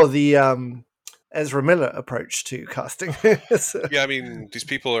 Oh, the Ezra Miller approach to casting. So, Yeah, I mean these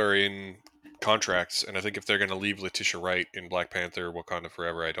people are in contracts, and I think if they're going to leave Letitia Wright in Black Panther, Wakanda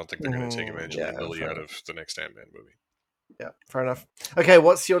Forever, I don't think they're going to take yeah, Evangeline Lilly fair out enough. of the next Ant-Man movie. Yeah, fair enough. Okay,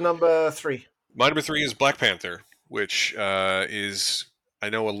 what's your number 3? My number 3 is Black Panther, which is I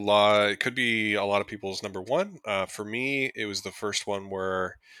know a lot. It could be a lot of people's number one. For me, it was the first one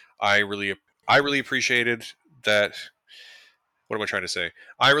where I really, I really appreciated that. What am I trying to say?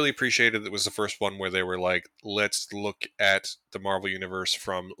 I really appreciated that it was the first one where they were like, let's look at the Marvel universe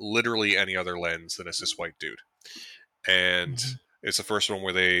from literally any other lens than a cis white dude, and Mhm. it's the first one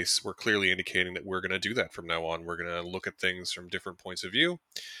where they were clearly indicating that we're going to do that from now on. We're going to look at things from different points of view.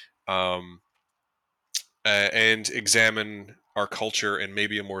 Um, and examine our culture in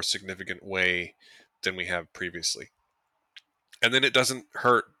maybe a more significant way than we have previously. And then it doesn't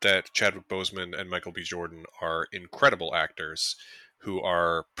hurt that Chadwick Boseman and Michael B. Jordan are incredible actors who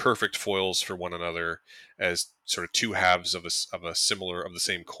are perfect foils for one another as sort of two halves of a similar of the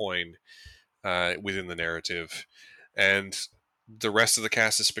same coin within the narrative. And the rest of the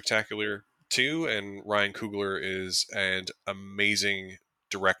cast is spectacular too. And Ryan Coogler is an amazing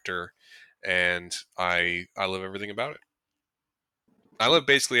director, and I love everything about it. I love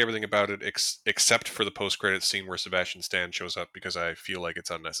basically everything about it except for the post-credits scene where Sebastian Stan shows up because I feel like it's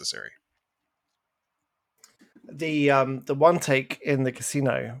unnecessary. The one take in the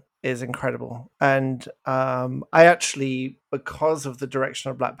casino is incredible, and I actually, because of the direction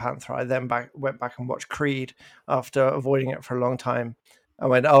of Black Panther, I then went back and watched Creed after avoiding it for a long time. I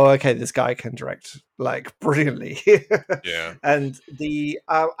went, oh, okay, this guy can direct like brilliantly. Yeah, And the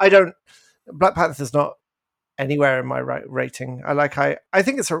I don't Black Panther's not anywhere in my rating. I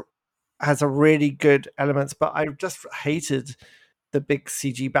think it's a has a really good elements, but I just hated the big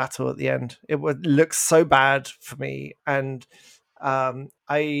CG battle at the end. It would look so bad for me, and I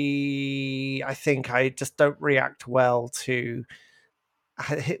think I just don't react well to.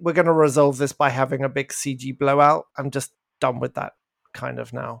 We're going to resolve this by having a big CG blowout. I'm just done with that kind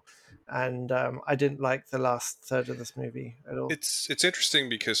of now, and I didn't like the last third of this movie at all. it's interesting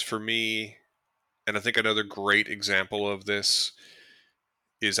because for me, and I think another great example of this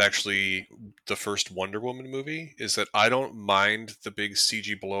is actually the first Wonder Woman movie. Is that I don't mind the big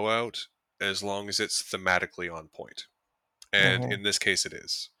CG blowout as long as it's thematically on point, and Hmm. in this case, it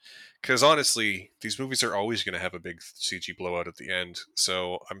is. Because honestly, these movies are always going to have a big CG blowout at the end,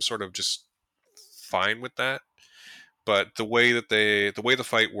 so I'm sort of just fine with that. But the way the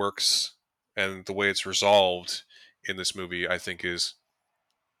fight works and the way it's resolved in this movie, I think is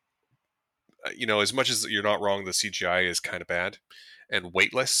as much as you're not wrong, the CGI is kind of bad and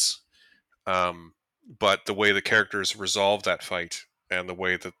weightless. Um, but the way the characters resolve that fight and the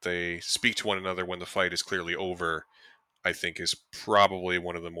way that they speak to one another when the fight is clearly over, I think is probably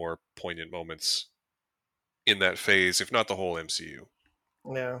one of the more poignant moments in that phase, if not the whole MCU.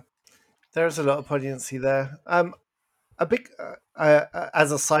 Yeah, there's a lot of poignancy there. A big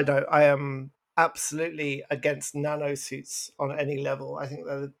as a side note, I am absolutely against nano suits on any level. I think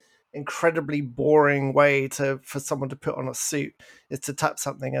they're an incredibly boring way to for someone to put on a suit is to tap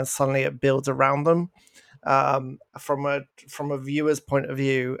something and suddenly it builds around them. From a viewer's point of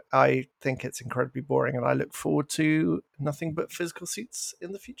view, I think it's incredibly boring, and I look forward to nothing but physical suits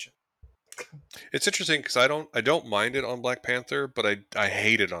in the future. It's interesting because I don't mind it on Black Panther, but I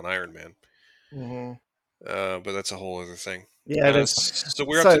hate it on Iron Man. Hmm. But that's a whole other thing. Yeah, it is. So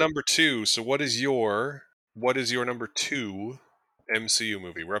we're up to So number two. So what is your number two MCU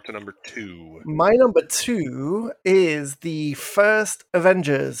movie? We're up to number two. my number 2 is the first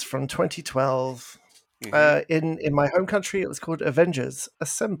Avengers from 2012. Hmm. In my home country, it was called Avengers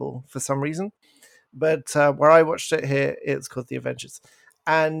Assemble for some reason, but where I watched it here, it's called The Avengers.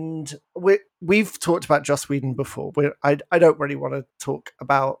 And we've talked about Joss Whedon before. I don't really want to talk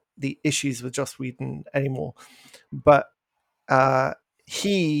about the issues with Joss Whedon anymore, but uh,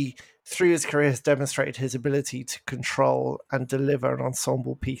 he, through his career, has demonstrated his ability to control and deliver an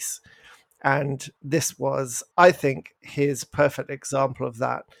ensemble piece. And this was, I think, his perfect example of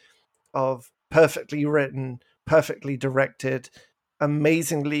that, of perfectly written, perfectly directed,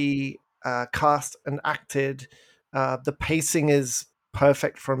 amazingly. cast and acted. The pacing is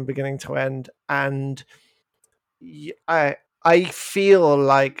perfect from beginning to end, and I feel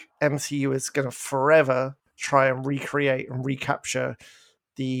like MCU is going to forever try and recreate and recapture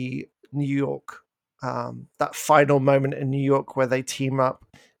the New York, that final moment in New York where they team up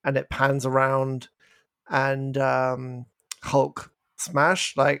and it pans around and Hulk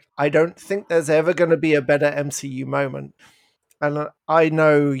smash. Like, I don't think there's ever going to be a better MCU moment. And I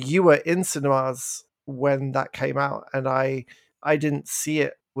know you were in cinemas when that came out, and I didn't see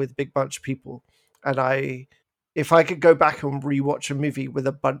it with a big bunch of people. And if I could go back and rewatch a movie with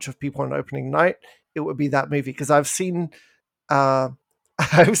a bunch of people on opening night, it would be that movie, because I've seen uh,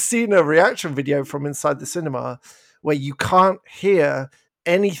 I've seen a reaction video from inside the cinema where you can't hear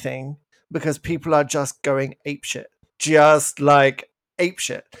anything because people are just going apeshit, just like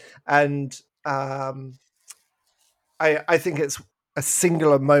apeshit. And I think it's a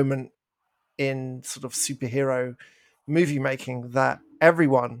singular moment in sort of superhero movie making that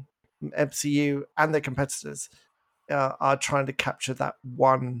everyone, MCU and their competitors, are trying to capture that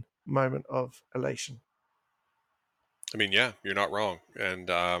one moment of elation. I mean, yeah, you're not wrong, and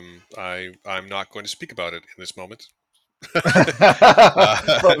I'm not going to speak about it in this moment. uh,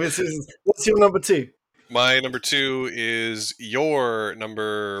 What's your number two? My number two is your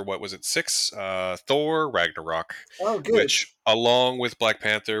number. What was it? 6. Thor Ragnarok, Oh, good. which, along with Black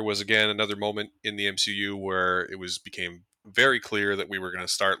Panther, was again another moment in the MCU where it became very clear that we were going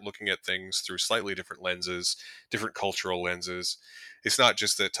to start looking at things through slightly different lenses, different cultural lenses. It's not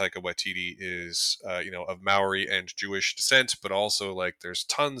just that Taika Waititi is, of Maori and Jewish descent, but also like there's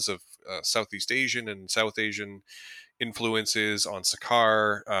tons of Southeast Asian and South Asian influences on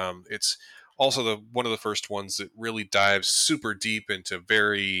Sakaar. It's also one of the first ones that really dives super deep into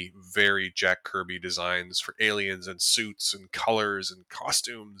very, very Jack Kirby designs for aliens and suits and colors and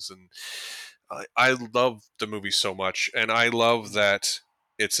costumes. And I love the movie so much. And I love that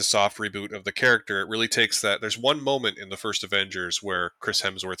it's a soft reboot of the character. It really takes that. There's one moment in the first Avengers where Chris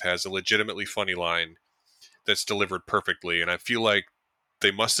Hemsworth has a legitimately funny line that's delivered perfectly. And I feel like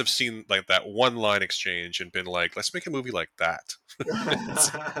they must have seen like that one line exchange and been like, let's make a movie like that.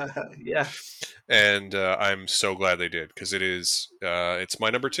 Yeah. And I'm so glad they did, because it's my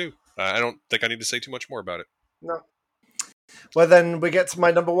number two. I don't think I need to say too much more about it. No. Well, then we get to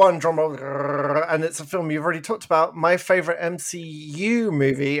my number one, drum roll, and it's a film you've already talked about. My favorite MCU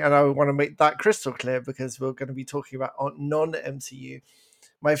movie, and I want to make that crystal clear because we're going to be talking about non-MCU.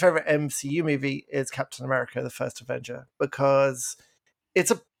 My favorite MCU movie is Captain America: The First Avenger, because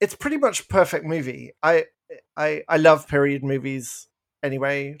it's pretty much a perfect movie. I love period movies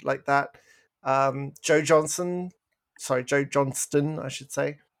anyway, like that. Joe Johnston, I should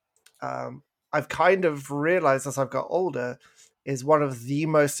say. Um, I've kind of realized as I've got older, is one of the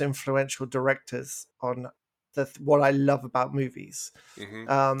most influential directors on what I love about movies. Mm-hmm.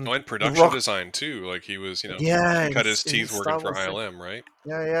 Oh, Um, and the production Rock, design too. Like he was, yeah, he cut his in teeth working Star for Wars. ILM, right?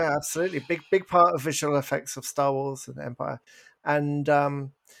 Yeah, yeah, absolutely. Big part of visual effects of Star Wars and Empire. And The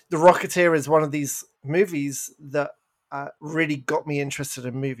Rocketeer is one of these movies that really got me interested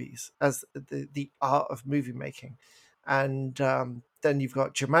in movies as the art of movie making. And then you've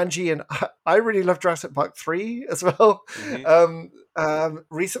got Jumanji, and I really love Jurassic Park 3 as well. Mm-hmm.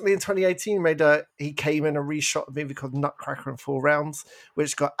 Recently in 2018, he came in and reshot a movie called Nutcracker in 4 Rounds,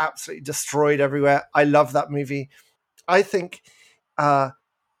 which got absolutely destroyed everywhere. I love that movie. I think uh,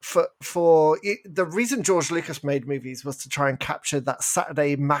 the reason George Lucas made movies was to try and capture that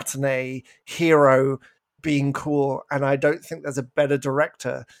Saturday matinee hero being cool, and I don't think there's a better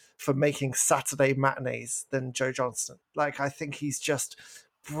director for making Saturday matinees than Joe Johnston. Like, I think he's just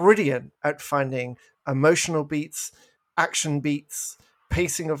brilliant at finding emotional beats, action beats,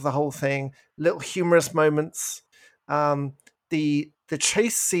 pacing of the whole thing, little humorous moments. The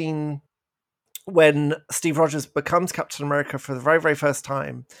chase scene when Steve Rogers becomes Captain America for the very, very first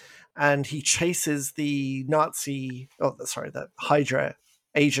time, and he chases the the Hydra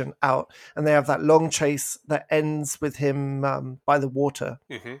agent out, and they have that long chase that ends with him by the water.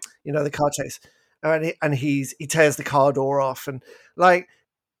 Mm-hmm. The car chase, and he tears the car door off, and like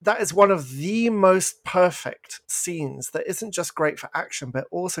that is one of the most perfect scenes that isn't just great for action, but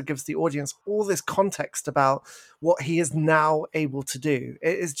also gives the audience all this context about what he is now able to do.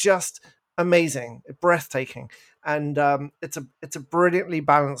 It is just amazing, breathtaking, and it's a brilliantly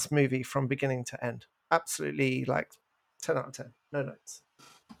balanced movie from beginning to end. Absolutely, like 10 out of 10, no notes.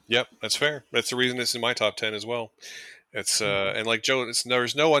 Yep, that's fair. That's the reason it's in my top 10 as well. It's and like Joe,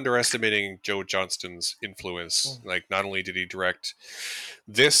 there's no underestimating Joe Johnston's influence. Like, not only did he direct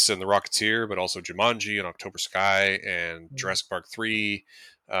this and The Rocketeer, but also Jumanji and October Sky and Jurassic Park 3.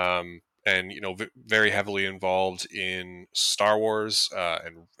 and very heavily involved in Star Wars,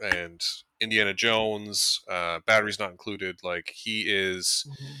 and Indiana Jones, batteries not included. Like he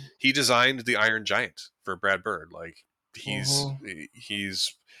designed the Iron Giant for Brad Bird. Like he's Mm-hmm.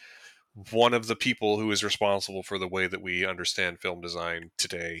 he's one of the people who is responsible for the way that we understand film design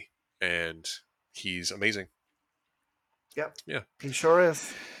today, and he's amazing. Yep, Yeah. he sure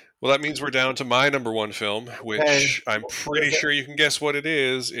is. Well, that means we're down to my number one film, Okay, which I'm what pretty is sure you can guess what it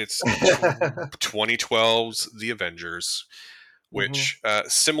is. It's it? 2012's The Avengers, Hmm. which,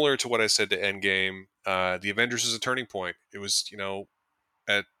 similar to what I said to Endgame, The Avengers is a turning point. It was,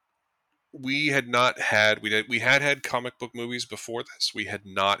 at we had not had we had comic book movies before this. We had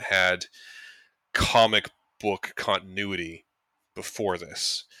not had comic book continuity before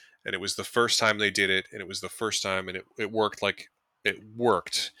this, and it was the first time they did it, and it was the first time, and it worked like it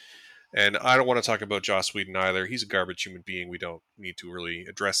worked. And I don't want to talk about Joss Whedon either. He's a garbage human being. We don't need to really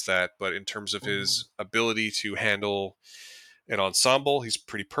address that. But in terms of Hmm. his ability to handle an ensemble, he's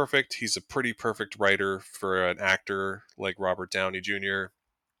pretty perfect. He's a pretty perfect writer for an actor like Robert Downey Jr.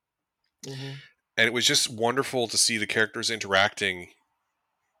 Hmm. And it was just wonderful to see the characters interacting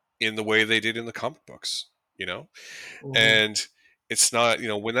in the way they did in the comic books, you know? Hmm. And it's not,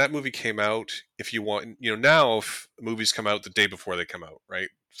 when that movie came out, if you want, now if movies come out the day before they come out, right?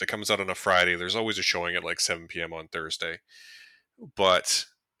 If it comes out on a Friday, there's always a showing at like 7 p.m. on Thursday. But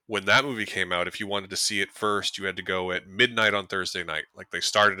when that movie came out, if you wanted to see it first, you had to go at midnight on Thursday night. Like they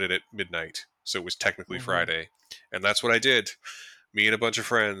started it at midnight. So it was technically Hmm. Friday. And that's what I did. Me and a bunch of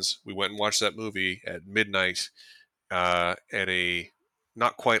friends, we went and watched that movie at midnight, at a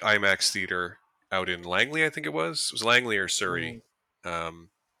not quite IMAX theater out in Langley, I think it was. It was Langley or Surrey, Hmm. um,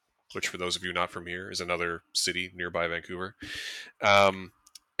 which, for those of you not from here, is another city nearby Vancouver. Um,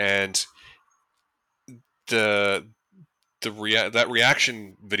 and the that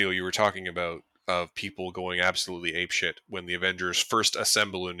reaction video you were talking about of people going absolutely apeshit when the Avengers first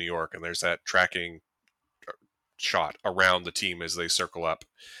assemble in New York, and there's that tracking shot around the team as they circle up.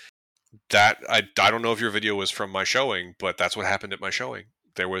 That I don't know if your video was from my showing, but that's what happened at my showing.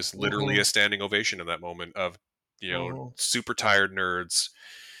 There was literally Hmm. a standing ovation in that moment of Hmm. super tired nerds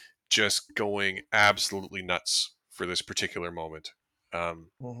just going absolutely nuts for this particular moment.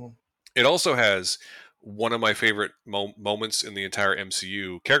 Um, Hmm. it also has one of my favorite moments in the entire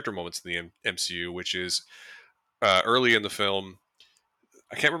MCU, character moments in the MCU, which is early in the film.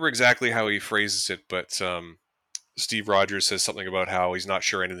 I can't remember exactly how he phrases it, but Steve Rogers says something about how he's not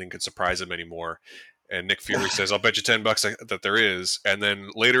sure anything could surprise him anymore. And Nick Fury says, "I'll bet you $10 that there is." And then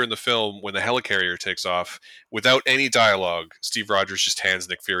later in the film, when the helicarrier takes off, without any dialogue, Steve Rogers just hands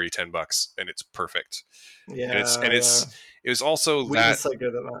Nick Fury $10, and it's perfect. And Yeah, yeah. it was also We were so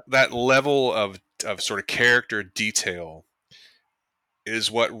good at that. that level of sort of character detail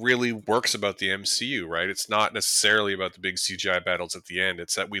is what really works about the MCU, right? It's not necessarily about the big CGI battles at the end.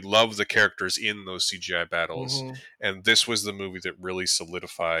 It's that we love the characters in those CGI battles. Hmm. And this was the movie that really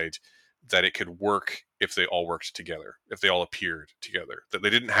solidified that it could work if they all worked together, if they all appeared together. That they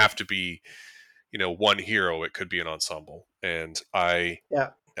didn't have to be, one hero, it could be an ensemble. And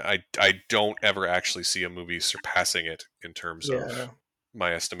Yeah, I don't ever actually see a movie surpassing it in terms yeah. of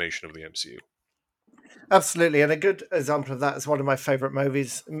my estimation of the MCU. Absolutely, and a good example of that is one of my favorite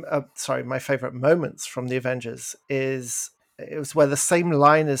movies. Sorry, my favorite moments from the Avengers is it was where the same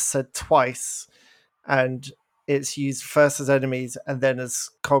line is said twice, and it's used first as enemies and then as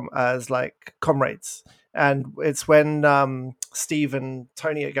like comrades. And it's when Steve and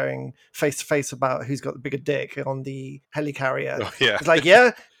Tony are going face to face about who's got the bigger dick on the helicarrier. Oh yeah. It's like,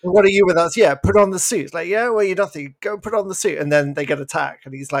 yeah, what are you with us? Yeah, put on the suit. It's like, yeah, well, you're nothing. Go put on the suit, and then they get attacked,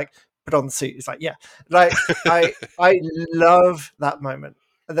 and he's like, put on the suit. He's like, yeah, like I love that moment.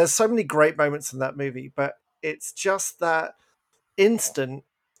 And there's so many great moments in that movie, but it's just that instant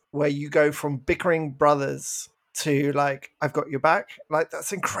where you go from bickering brothers to like I've got your back. Like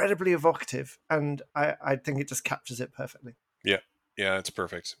that's incredibly evocative, and I think it just captures it perfectly. Yeah. Yeah, it's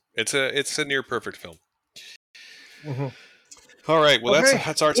perfect. It's a near perfect film. Hmm. All right, well Okay.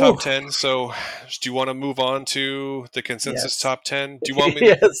 that's our Ooh. top 10. So, do you want to move on to the consensus Yes. top 10?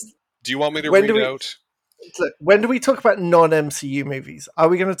 Yes. Do you want me to When do read we out? when do we talk about non MCU movies? Are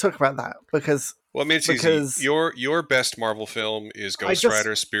we going to talk about that? Well, I mean, it's easy. Because Your best Marvel film is I Ghost just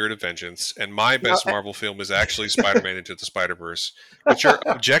Rider: Spirit of Vengeance, and my no, best Marvel film is actually Spider-Man Into the Spider-Verse, which are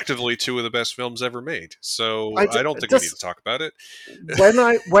objectively two of the best films ever made. So, I don't think we need to just talk about it.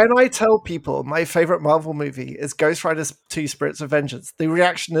 when I tell people my favorite Marvel movie is Ghost Rider 2 Spirits of Vengeance, the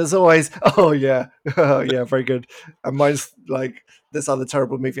reaction is always, "Oh yeah. Oh yeah, very good." And mine's like this other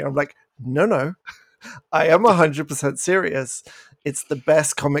terrible movie. I'm like, "No, no. I am 100% serious. It's the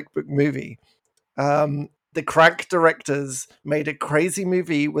best comic book movie. The crank directors made a crazy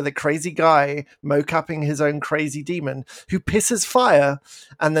movie with a crazy guy mocapping his own crazy demon who pisses fire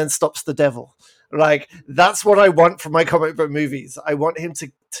and then stops the devil. Like, that's what I want from my comic book movies. I want him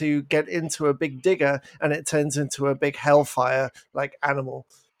to get into a big digger and it turns into a big hellfire like animal.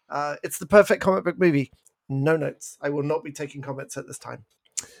 It's the perfect comic book movie. No notes. I will not be taking comments at this time.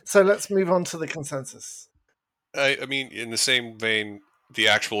 So let's move on to the consensus. I mean, in the same vein, the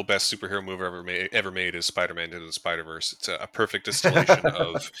actual best superhero movie ever made is Spider-Man Into the Spider-Verse. It's a perfect distillation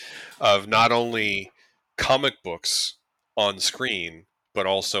of not only comic books on screen, but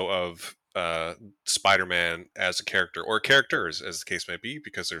also of Spider-Man as a character, or characters, as the case may be,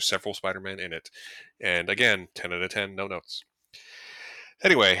 because there's several Spider-Man in it. And again, 10 out of 10, no notes.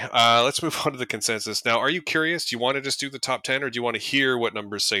 Anyway, let's move on to the consensus. Now, are you curious? Do you want to just do the top 10, or do you want to hear what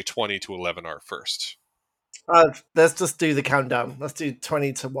numbers, say, 20 to 11 are first? Let's just do the countdown. Let's do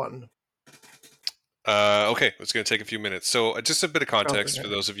 20 to 1. Okay, it's going to take a few minutes. So, just a bit of context for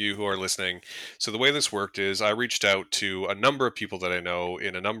those of you who are listening. So, the way this worked is I reached out to a number of people that I know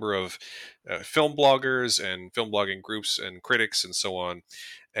in a number of film bloggers and film blogging groups and critics and so on.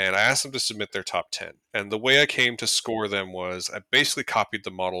 And I asked them to submit their top 10. And the way I came to score them was I basically copied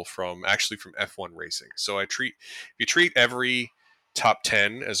the model from F1 racing. So, if you treat every top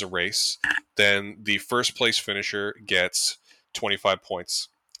 10 as a race, then the first place finisher gets 25 points.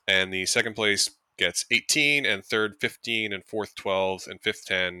 And the second place gets 18, and third 15, and fourth 12, and fifth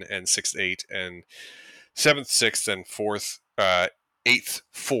 10, and sixth 8, and seventh 6, and fourth eighth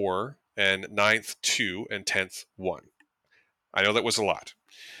 4, and ninth 2, and 10th 1. I know that was a lot.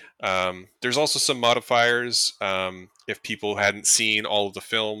 There's also some modifiers. If people hadn't seen all of the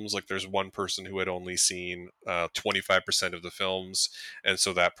films, like there's one person who had only seen 25% of the films, and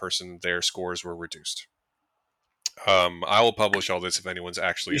so that person, their scores were reduced. I will publish all this if anyone's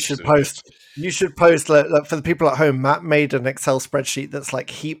actually interested in it. You should post look, for the people at home. Matt made an Excel spreadsheet that's like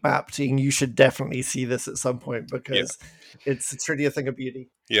heat mapped, and you should definitely see this at some point because it's truly a thing of beauty.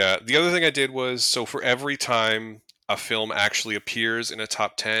 Yeah. The other thing I did was, so for every time a film actually appears in a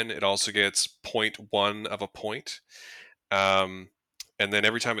top 10, it also gets 0.1 of a point. And then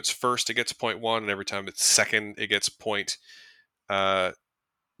every time it's first, it gets 0.1, and every time it's second, it gets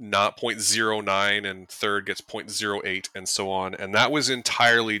not 0.09, and third gets 0.08, and so on. And that was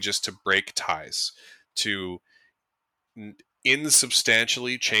entirely just to break ties, to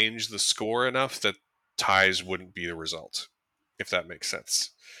insubstantially change the score enough that ties wouldn't be the result, if that makes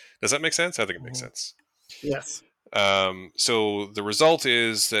sense. Does that make sense? I think it makes sense. Yes. So the result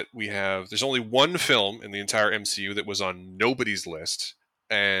is that there's only one film in the entire MCU that was on nobody's list,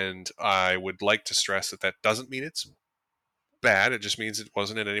 and I would like to stress that doesn't mean it's bad. It just means it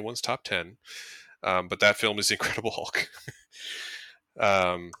wasn't in anyone's top 10. But that film is The Incredible Hulk.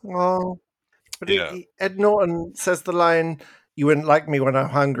 But Ed Norton says the line, "You wouldn't like me when I'm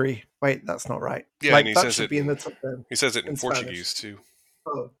hungry." Wait, that's not right. Yeah, like, and that should be in the top 10. He says it in Portuguese, Spanish. too.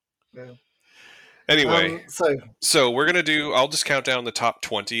 Oh, yeah. Anyway, so we're going to do, I'll just count down the top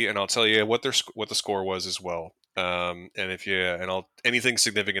 20, and I'll tell you what the score was as well. And anything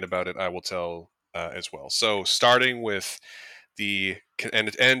significant about it, I will tell as well. So starting with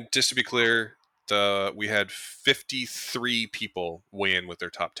and just to be clear, we had 53 people weigh in with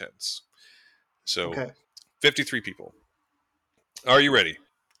their top 10s. So 53 people. Are you ready?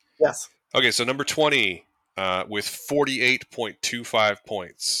 Yes. Okay, so number 20 with 48.25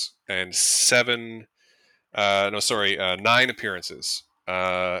 points and 9 appearances.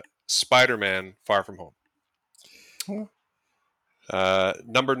 Spider-Man: Far From Home.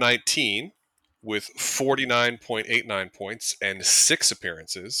 Number 19 with 49.89 points and 6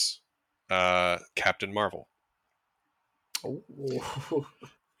 appearances. Captain Marvel.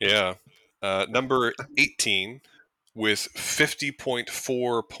 Yeah. Number 18 with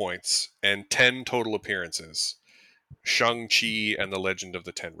 50.4 points and 10 total appearances. Shang-Chi and the Legend of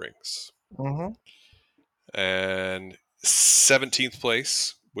the Ten Rings. And 17th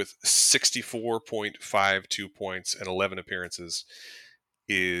place with 64.52 points and 11 appearances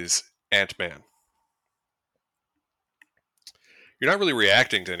is Ant-Man. You're not really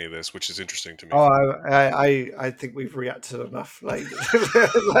reacting to any of this, which is interesting to me. Oh, I think we've reacted enough. Like,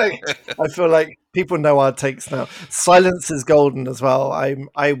 I feel like people know our takes now. Silence is golden as well.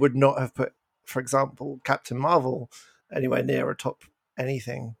 I would not have put, for example, Captain Marvel anywhere near a top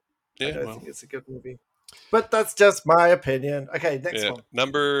anything. Yeah, I don't think it's a good movie. But that's just my opinion. Okay, next one.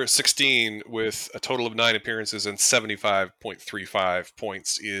 Number 16 with a total of 9 appearances and 75.35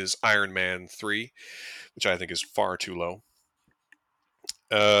 points is Iron Man 3, which I think is far too low.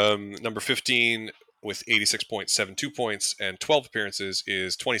 Number 15 with 86.72 points and 12 appearances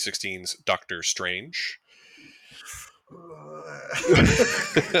is 2016's Doctor Strange.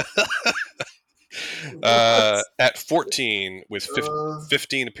 At 14 with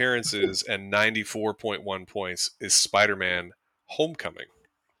 15 appearances and 94.1 points is Spider-Man Homecoming.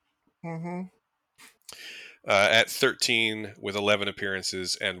 Mm-hmm. At 13 with 11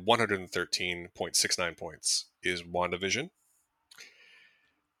 appearances and 113.69 points is WandaVision.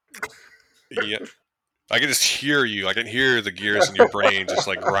 Yeah. I can just hear you. I can hear the gears in your brain just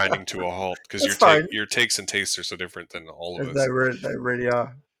like grinding to a halt because That's fine. your takes and tastes are so different than all of us. They really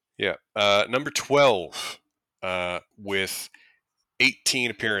are. Yeah. Number 12 with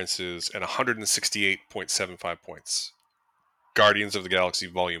 18 appearances and 168.75 points. Guardians of the Galaxy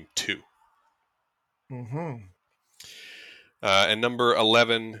Volume 2. Mm-hmm. And number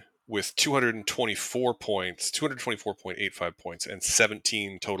 11 with 224 points, 224.85 points, and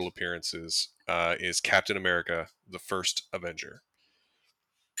 17 total appearances is Captain America, the First Avenger.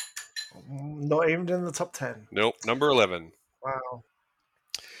 Not even in the top 10. Nope, number 11. Wow.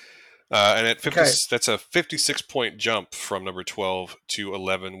 And at 50, that's a 56-point jump from number 12 to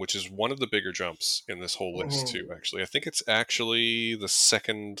 11, which is one of the bigger jumps in this whole list, too, actually. I think it's actually the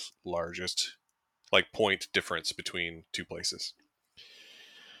second largest point difference between two places.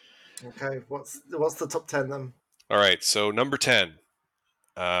 Okay, what's the top 10 then? All right, so number 10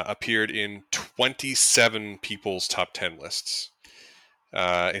 appeared in 27 people's top 10 lists.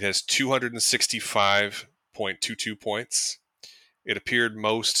 It has 265.22 points. It appeared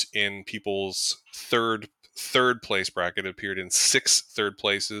most in people's third place bracket. It appeared in 6 third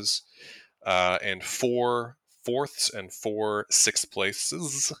places and 4 fourths and 4 sixth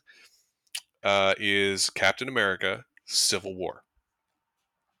places is Captain America Civil War.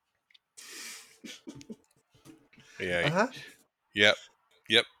 Yeah. Uh-huh. Yep.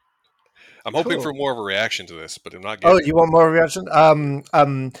 I'm hoping for more of a reaction to this, but I'm not Oh, getting you want more of a reaction?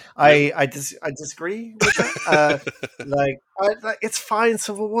 I disagree with that. It's fine.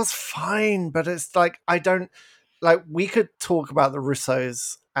 Civil War's fine, but it's like I don't like. We could talk about the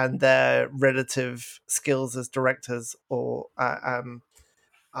Russos and their relative skills as directors, or I'm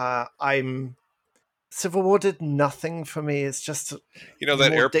Civil War did nothing for me. It's just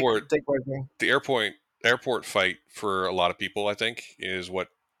that airport, the airport fight for a lot of people, I think, is what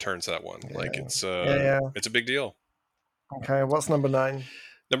turns that one. Yeah. Like it's a big deal. Okay, what's number 9?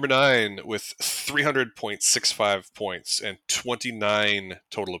 Number 9 with 300.65 points and 29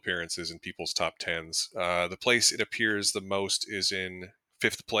 total appearances in people's top 10s. The place it appears the most is in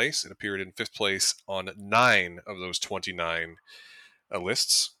 5th place. It appeared in 5th place on 9 of those 29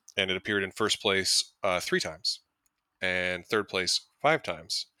 lists, and it appeared in 1st place 3 times, and 3rd place 5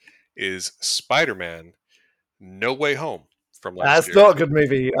 times. Is Spider-Man No Way Home from last year. That's not a good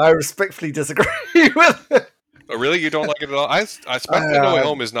movie. I respectfully disagree with it. Oh, really? You don't like it at all? Spider-Man No Way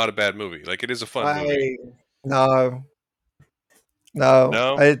Home is not a bad movie. Like, it is a fun movie. No,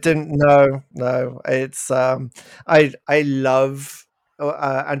 No? I didn't. No. It's I love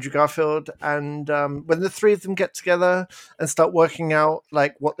Andrew Garfield, and when the three of them get together and start working out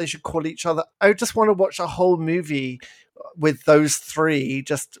like what they should call each other, I just want to watch a whole movie with those three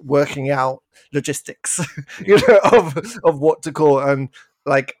just working out logistics, of what to call, and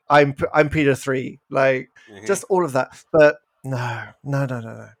like I'm Peter 3, like just all of that. But no.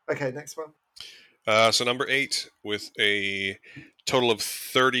 Okay, next one. So number 8 with a total of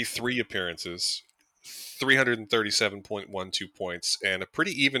 33 appearances, 337.12 points, and a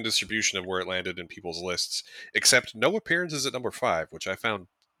pretty even distribution of where it landed in people's lists, except no appearances at number 5, which I found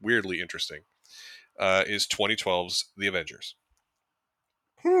weirdly interesting, is 2012's The Avengers.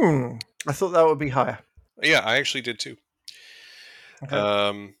 I thought that would be higher. Yeah, I actually did too.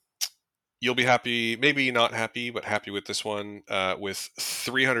 Okay. You'll be happy, maybe not happy, but happy with this one, with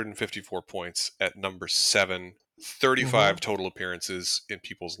 354 points at number 7, 35 total appearances in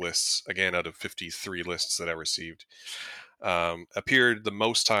people's lists, again, out of 53 lists that I received. Appeared the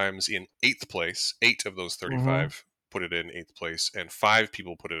most times in 8th place. 8 of those 35 put it in 8th place, and 5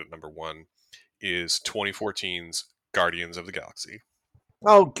 people put it at number 1, is 2014's Guardians of the Galaxy.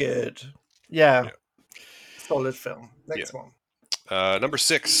 Oh, good. Yeah. Solid film. Next one. Number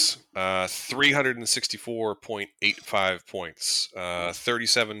 6, 364.85 points,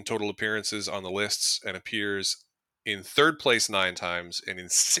 37 total appearances on the lists, and appears in 3rd place 9 times, and in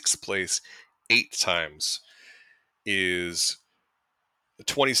 6th place 8 times, is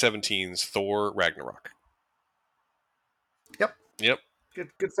 2017's Thor Ragnarok. Yep.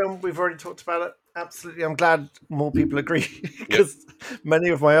 Good film. We've already talked about it. Absolutely. I'm glad more people agree Yep. because many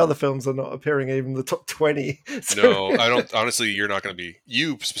of my other films are not appearing even in the top 20. So, No, I don't. Honestly, you're not going to be.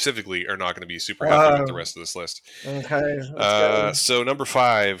 You specifically are not going to be super happy with the rest of this list. okay, let's go. So number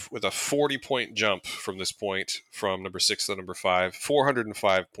 5 with a 40-point jump from this point, from number 6 to number 5,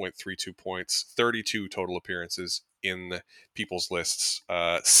 405.32 points, 32 total appearances in people's lists,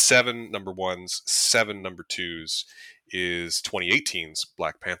 7 number ones, 7 number twos, is 2018's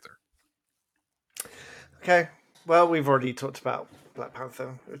Black Panther. Okay. Well, we've already talked about Black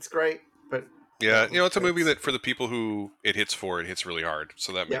Panther. It's great, but Yeah, it's a movie that for the people who it hits for, it hits really hard,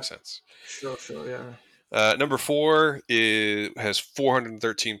 so that yeah, makes sense. sure, yeah. Number 4 has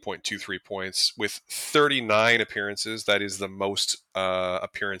 413.23 points with 39 appearances. That is the most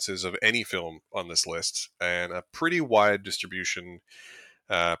appearances of any film on this list, and a pretty wide distribution,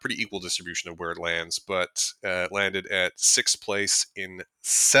 pretty equal distribution of where it lands. But it landed at 6th place in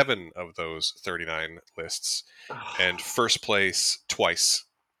 7 of those 39 lists, and first place twice,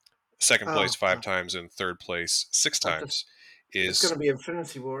 second place 5 times, and third place 6 times. It's going to be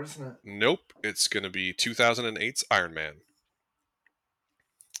Infinity War, isn't it? Nope, it's going to be 2008's Iron Man.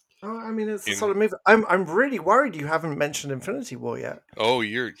 Oh, I mean, it's a solid movie. I'm really worried you haven't mentioned Infinity War yet. Oh,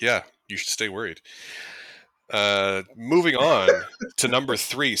 you should stay worried. Moving on to number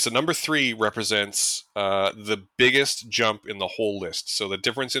 3. So number 3 represents the biggest jump in the whole list. So the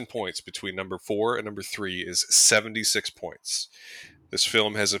difference in points between number 4 and number 3 is 76 points. This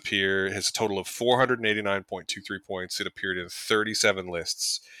film has a total of 489.23 points. It appeared in 37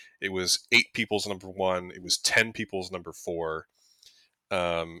 lists. It was 8 people's number 1. It was 10 people's number 4.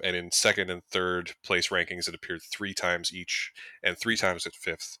 And in second and third place rankings, it appeared 3 times each, and 3 times at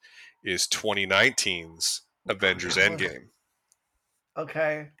 5th is 2019's Avengers Endgame.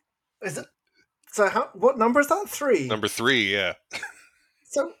 Okay, is it? So what number is that? 3. Number 3, yeah.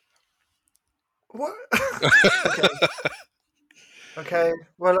 So what? Okay. Okay.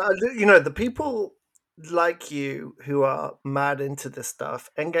 Well, the people like you who are mad into this stuff.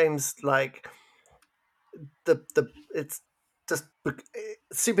 Endgame's like the it's just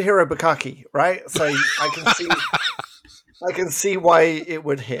superhero bukkake, right? So I can see why it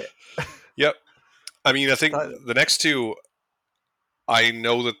would hit. Yep. I mean, I think the next two, I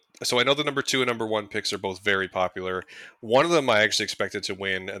know the number 2 and number 1 picks are both very popular. One of them I actually expected to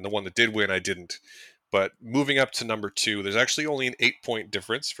win, and the one that did win, I didn't. But moving up to number 2, there's actually only an 8-point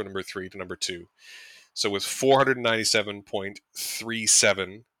difference from number 3 to number 2. So with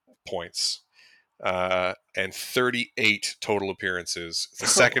 497.37 points and 38 total appearances, the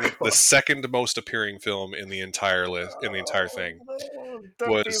second most appearing film in the entire list, in the entire thing,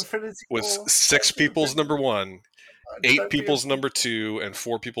 was 6 people's number 1, 8 people's number 2, and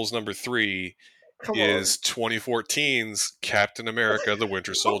 4 people's number 3 is 2014's Captain America: The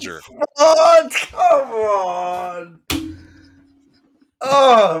Winter Soldier. Come on!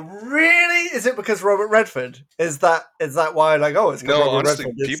 Oh, really? Is it because Robert Redford? Is that why? Like, oh, it's because Robert honestly,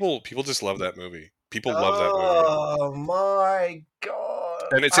 Redford. people just love that movie. People love that movie. Oh my god!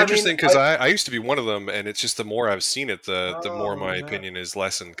 And it's interesting because I used to be one of them, and it's just the more I've seen it, the more my opinion is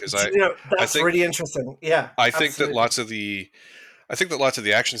lessened. Because that's really interesting. Yeah, I think that lots of the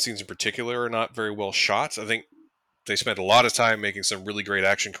action scenes in particular are not very well shot. I think they spend a lot of time making some really great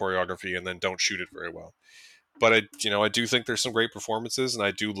action choreography and then don't shoot it very well. But I do think there's some great performances, and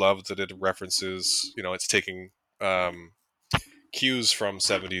I do love that it references, it's taking cues from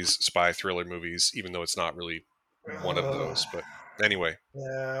 70s spy thriller movies, even though it's not really one of those. But anyway.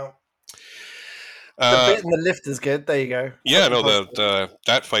 Yeah. The bit in the lift is good. There you go. Yeah, no,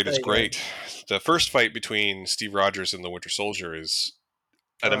 that fight is great. The first fight between Steve Rogers and the Winter Soldier is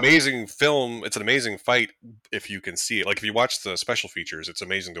an amazing film. It's an amazing fight if you can see it. Like, if you watch the special features, it's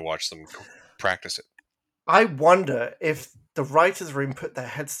amazing to watch them practice it. I wonder if the writers' room put their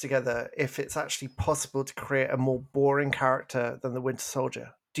heads together, if it's actually possible to create a more boring character than the Winter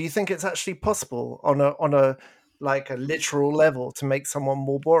Soldier. Do you think it's actually possible on a like a literal level to make someone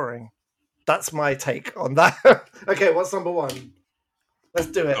more boring? That's my take on that. Okay, what's number 1? Let's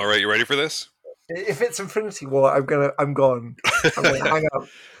do it. All right, you ready for this? If it's Infinity War, I'm gone. I'm gonna hang up.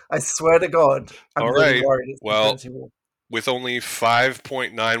 I swear to God, I'm really worried it's Infinity War. With only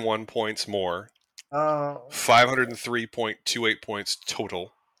 5.91 points more, 503.28 points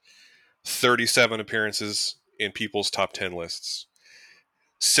total, 37 appearances in people's top 10 lists,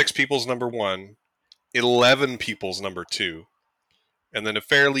 6 people's number 1, 11 people's number 2, and then a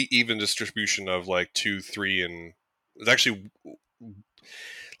fairly even distribution of like 2, 3, and it's actually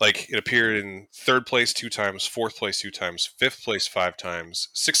like it appeared in 3rd place 2 times, 4th place 2 times, 5th place 5 times,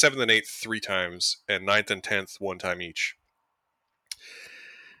 6th, 7th, and 8th 3 times, and 9th and 10th 1 time each.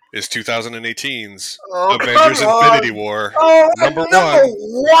 is 2018's Oh, come Avengers Infinity on! War. Oh, and Number number one.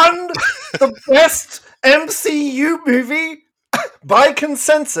 one, the best MCU movie by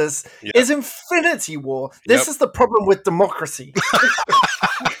consensus Yep. is Infinity War. This Yep. is the problem with democracy,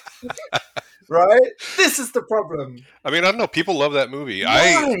 right? This is the problem. I mean, I don't know. People love that movie. I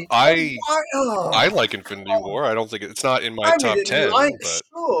Why? I Why? I Oh, like Infinity War. I don't think it's not in my I mean, top 10, but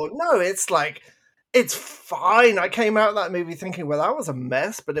sure. No, it's like, it's fine. I came out of that movie thinking, well, that was a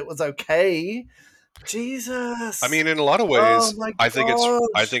mess, but it was okay. I Jesus. mean, in a lot of Oh ways, my I gosh.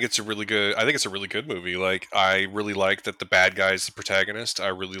 think it's a really good. I think it's a really good movie. Like, I really like that the bad guy's the protagonist. I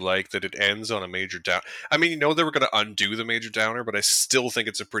really like that it ends on a major down. I mean, they were going to undo the major downer, but I still think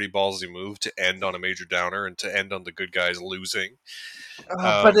it's a pretty ballsy move to end on a major downer and to end on the good guys losing.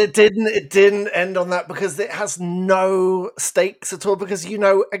 But Um, it didn't. It didn't end on that because it has no stakes at all. Because you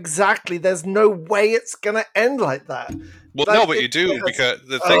know exactly, there's no way it's gonna end like that. well, no, Like but you it do, has. because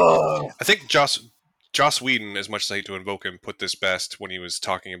the thing. Oh, I think Joss Whedon, as much as I hate to invoke him, put this best when he was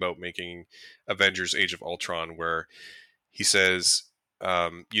talking about making Avengers: Age of Ultron, where he says,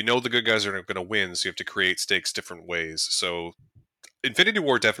 the good guys are going to win, so you have to create stakes different ways. So Infinity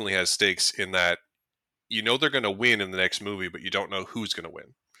War definitely has stakes in that they're going to win in the next movie, but you don't know who's going to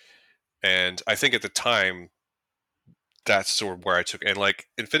win. And I think at the time, that's sort of where I took, and like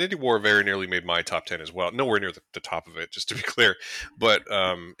Infinity War very nearly made my top 10 as well. Nowhere near the top of it, just to be clear, but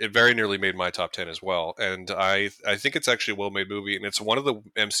it very nearly made my top 10 as well. And I think it's actually a well made movie, and it's one of the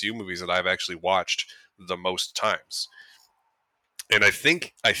MCU movies that I've actually watched the most times. And I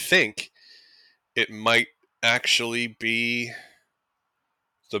think it might actually be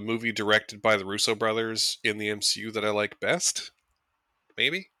the movie directed by the Russo brothers in the MCU that I like best.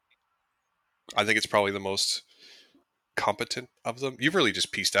 Maybe. I think it's probably the most competent of them. You've really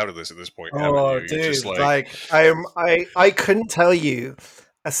just pieced out of this at this point, haven't oh, you? You're just dude! like, Like I couldn't tell you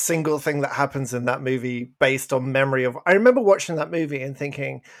a single thing that happens in that movie based on memory of. I remember watching that movie and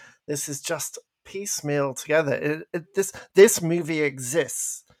thinking, this is just piecemeal together. This movie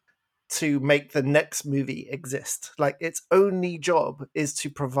exists to make the next movie exist. Like its only job is to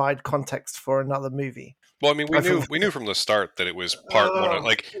provide context for another movie. well, I mean, we I knew feel, we knew from the start that it was part one.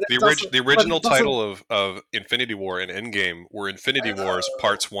 Like it doesn't, the but original it doesn't, title of Infinity War and Endgame were Infinity Wars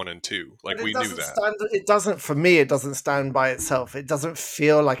parts one and two. but Like, it we knew doesn't that. stand. It doesn't for me. It doesn't stand by itself. It doesn't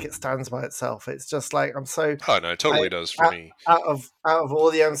feel like it stands by itself. It's just like I'm so. Oh no, it I totally does for me. out of all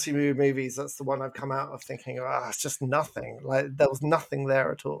the MCU movies, that's the one I've come out of thinking, it's just nothing. Like there was nothing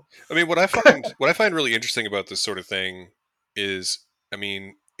there at all. I mean, what I find really interesting about this sort of thing is, I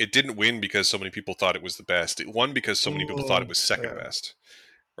mean, it didn't win because so many people thought it was the best. It won because so many people thought it was second Yeah. best,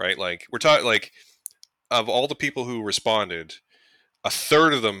 right? Like, we're talking, like, of all the people who responded, a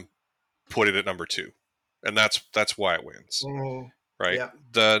third of them put it at number two, and that's why it wins, Mm, right? yeah.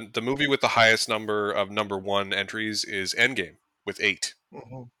 The movie with the highest number of number one entries is Endgame with 8.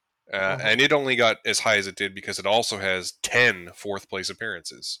 hmm And hmm it only got as high as it did because it also has 10 fourth place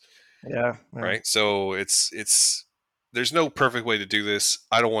appearances, Yeah. Yeah. right? So it's there's no perfect way to do this.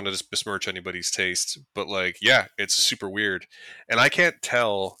 I don't want to just besmirch anybody's taste, but like, yeah, it's super weird, and I can't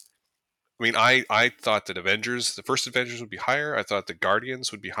tell. I mean, I thought that the first Avengers would be higher. I thought the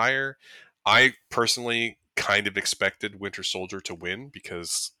Guardians would be higher. I personally kind of expected Winter Soldier to win,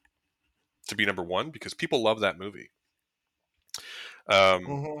 because to be number one, because people love that movie. Um,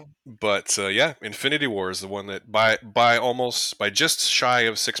 hmm but yeah, Infinity War is the one that by just shy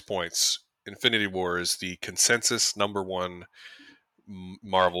of 6 points, Infinity War is the consensus number one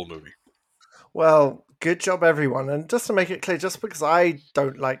Marvel movie. Well, good job, everyone. And just to make it clear, just because I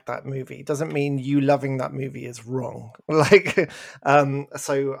don't like that movie doesn't mean you loving that movie is wrong. Like,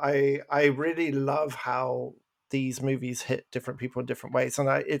 so I really love how these movies hit different people in different ways, and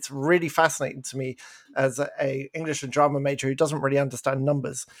it's really fascinating to me as a English and drama major who doesn't really understand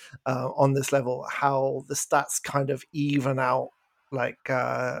numbers on this level, how the stats kind of even out like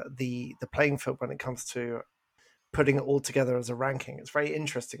the playing field when it comes to putting it all together as a ranking. It's very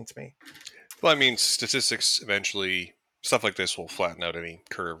interesting to me. Well, I mean, statistics eventually, stuff like this will flatten out any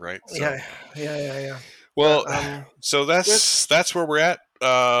curve, right? So, Yeah, yeah. well, But so good. that's where we're at.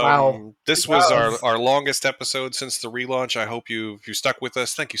 Wow. This was That our longest episode since the relaunch. I hope you stuck with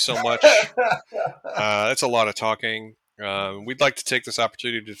us. Thank you so much. That's a lot of talking. We'd like to take this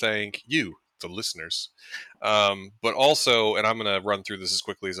opportunity to thank you, the listeners, but also, and I'm going to run through this as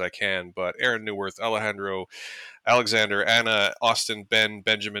quickly as I can, but Aaron Newworth, Alejandro, Alexander, Anna, Austin, Ben,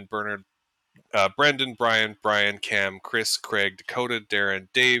 Benjamin, Bernard, Brendan, Brian, Cam, Chris, Craig, Dakota, Darren,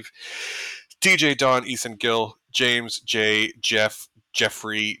 Dave, DJ, Don, Ethan, Gill, James, Jay, Jeff,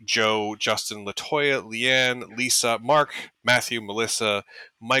 Jeffrey, Joe, Justin, Latoya, Leanne, Lisa, Mark, Matthew, Melissa,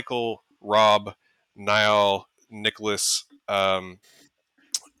 Michael, Rob, Niall, Nicholas, I'm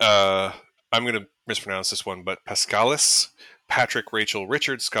going to mispronounce this one, but Pascalis, Patrick, Rachel,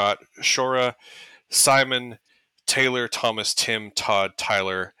 Richard, Scott, Shora, Simon, Taylor, Thomas, Tim, Todd,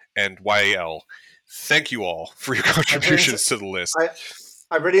 Tyler, and YL. Thank you all for your contributions to the list.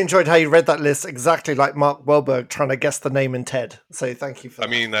 I really enjoyed how you read that list exactly like Mark Wahlberg trying to guess the name in Ted. So thank you for that.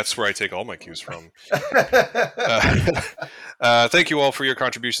 I mean, that's where I take all my cues from. Thank you all for your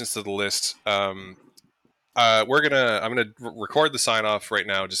contributions to the list. I'm gonna record the sign off right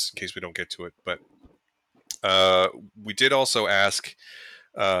now, just in case we don't get to it. But we did also ask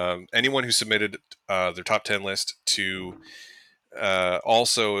anyone who submitted their top 10 list to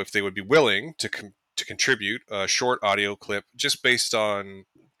also, if they would be willing to contribute a short audio clip just based on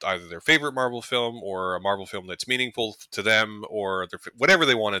either their favorite Marvel film or a Marvel film that's meaningful to them, or whatever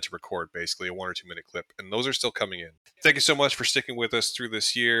they wanted to record, basically a 1 or 2 minute clip. And those are still coming in. Thank you so much for sticking with us through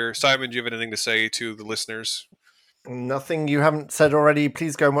this year. Simon, do you have anything to say to the listeners? Nothing you haven't said already.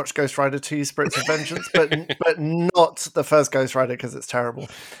 Please go and watch Ghost Rider 2 Spirits of Vengeance, but not the first Ghost Rider, because it's terrible.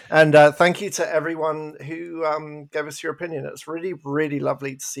 And thank you to everyone who gave us your opinion. It's really, really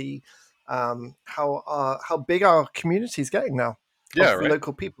lovely to see how big our community is getting now. Yeah, right.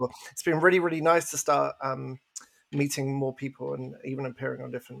 Local people. It's been really, really nice to start meeting more people and even appearing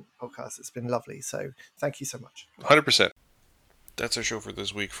on different podcasts. It's been lovely. So thank you so much. 100%. That's our show for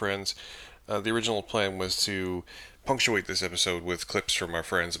this week, friends. The original plan was to punctuate this episode with clips from our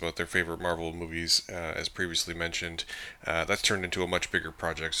friends about their favorite Marvel movies, as previously mentioned. That's turned into a much bigger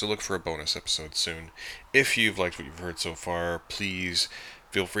project, so look for a bonus episode soon. If you've liked what you've heard so far, please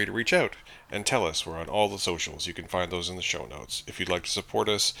feel free to reach out and tell us. We're on all the socials. You can find those in the show notes. If you'd like to support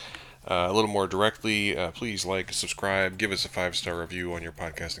us a little more directly, please like, subscribe, give us a 5-star review on your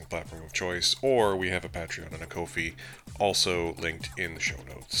podcasting platform of choice, or we have a Patreon and a Ko-fi, also linked in the show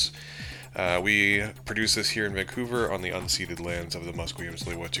notes. We produce this here in Vancouver on the unceded lands of the Musqueam,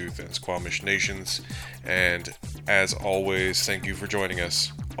 Tsleil-Waututh, and Squamish nations. And as always, thank you for joining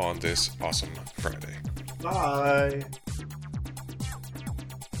us on this awesome Friday. Bye.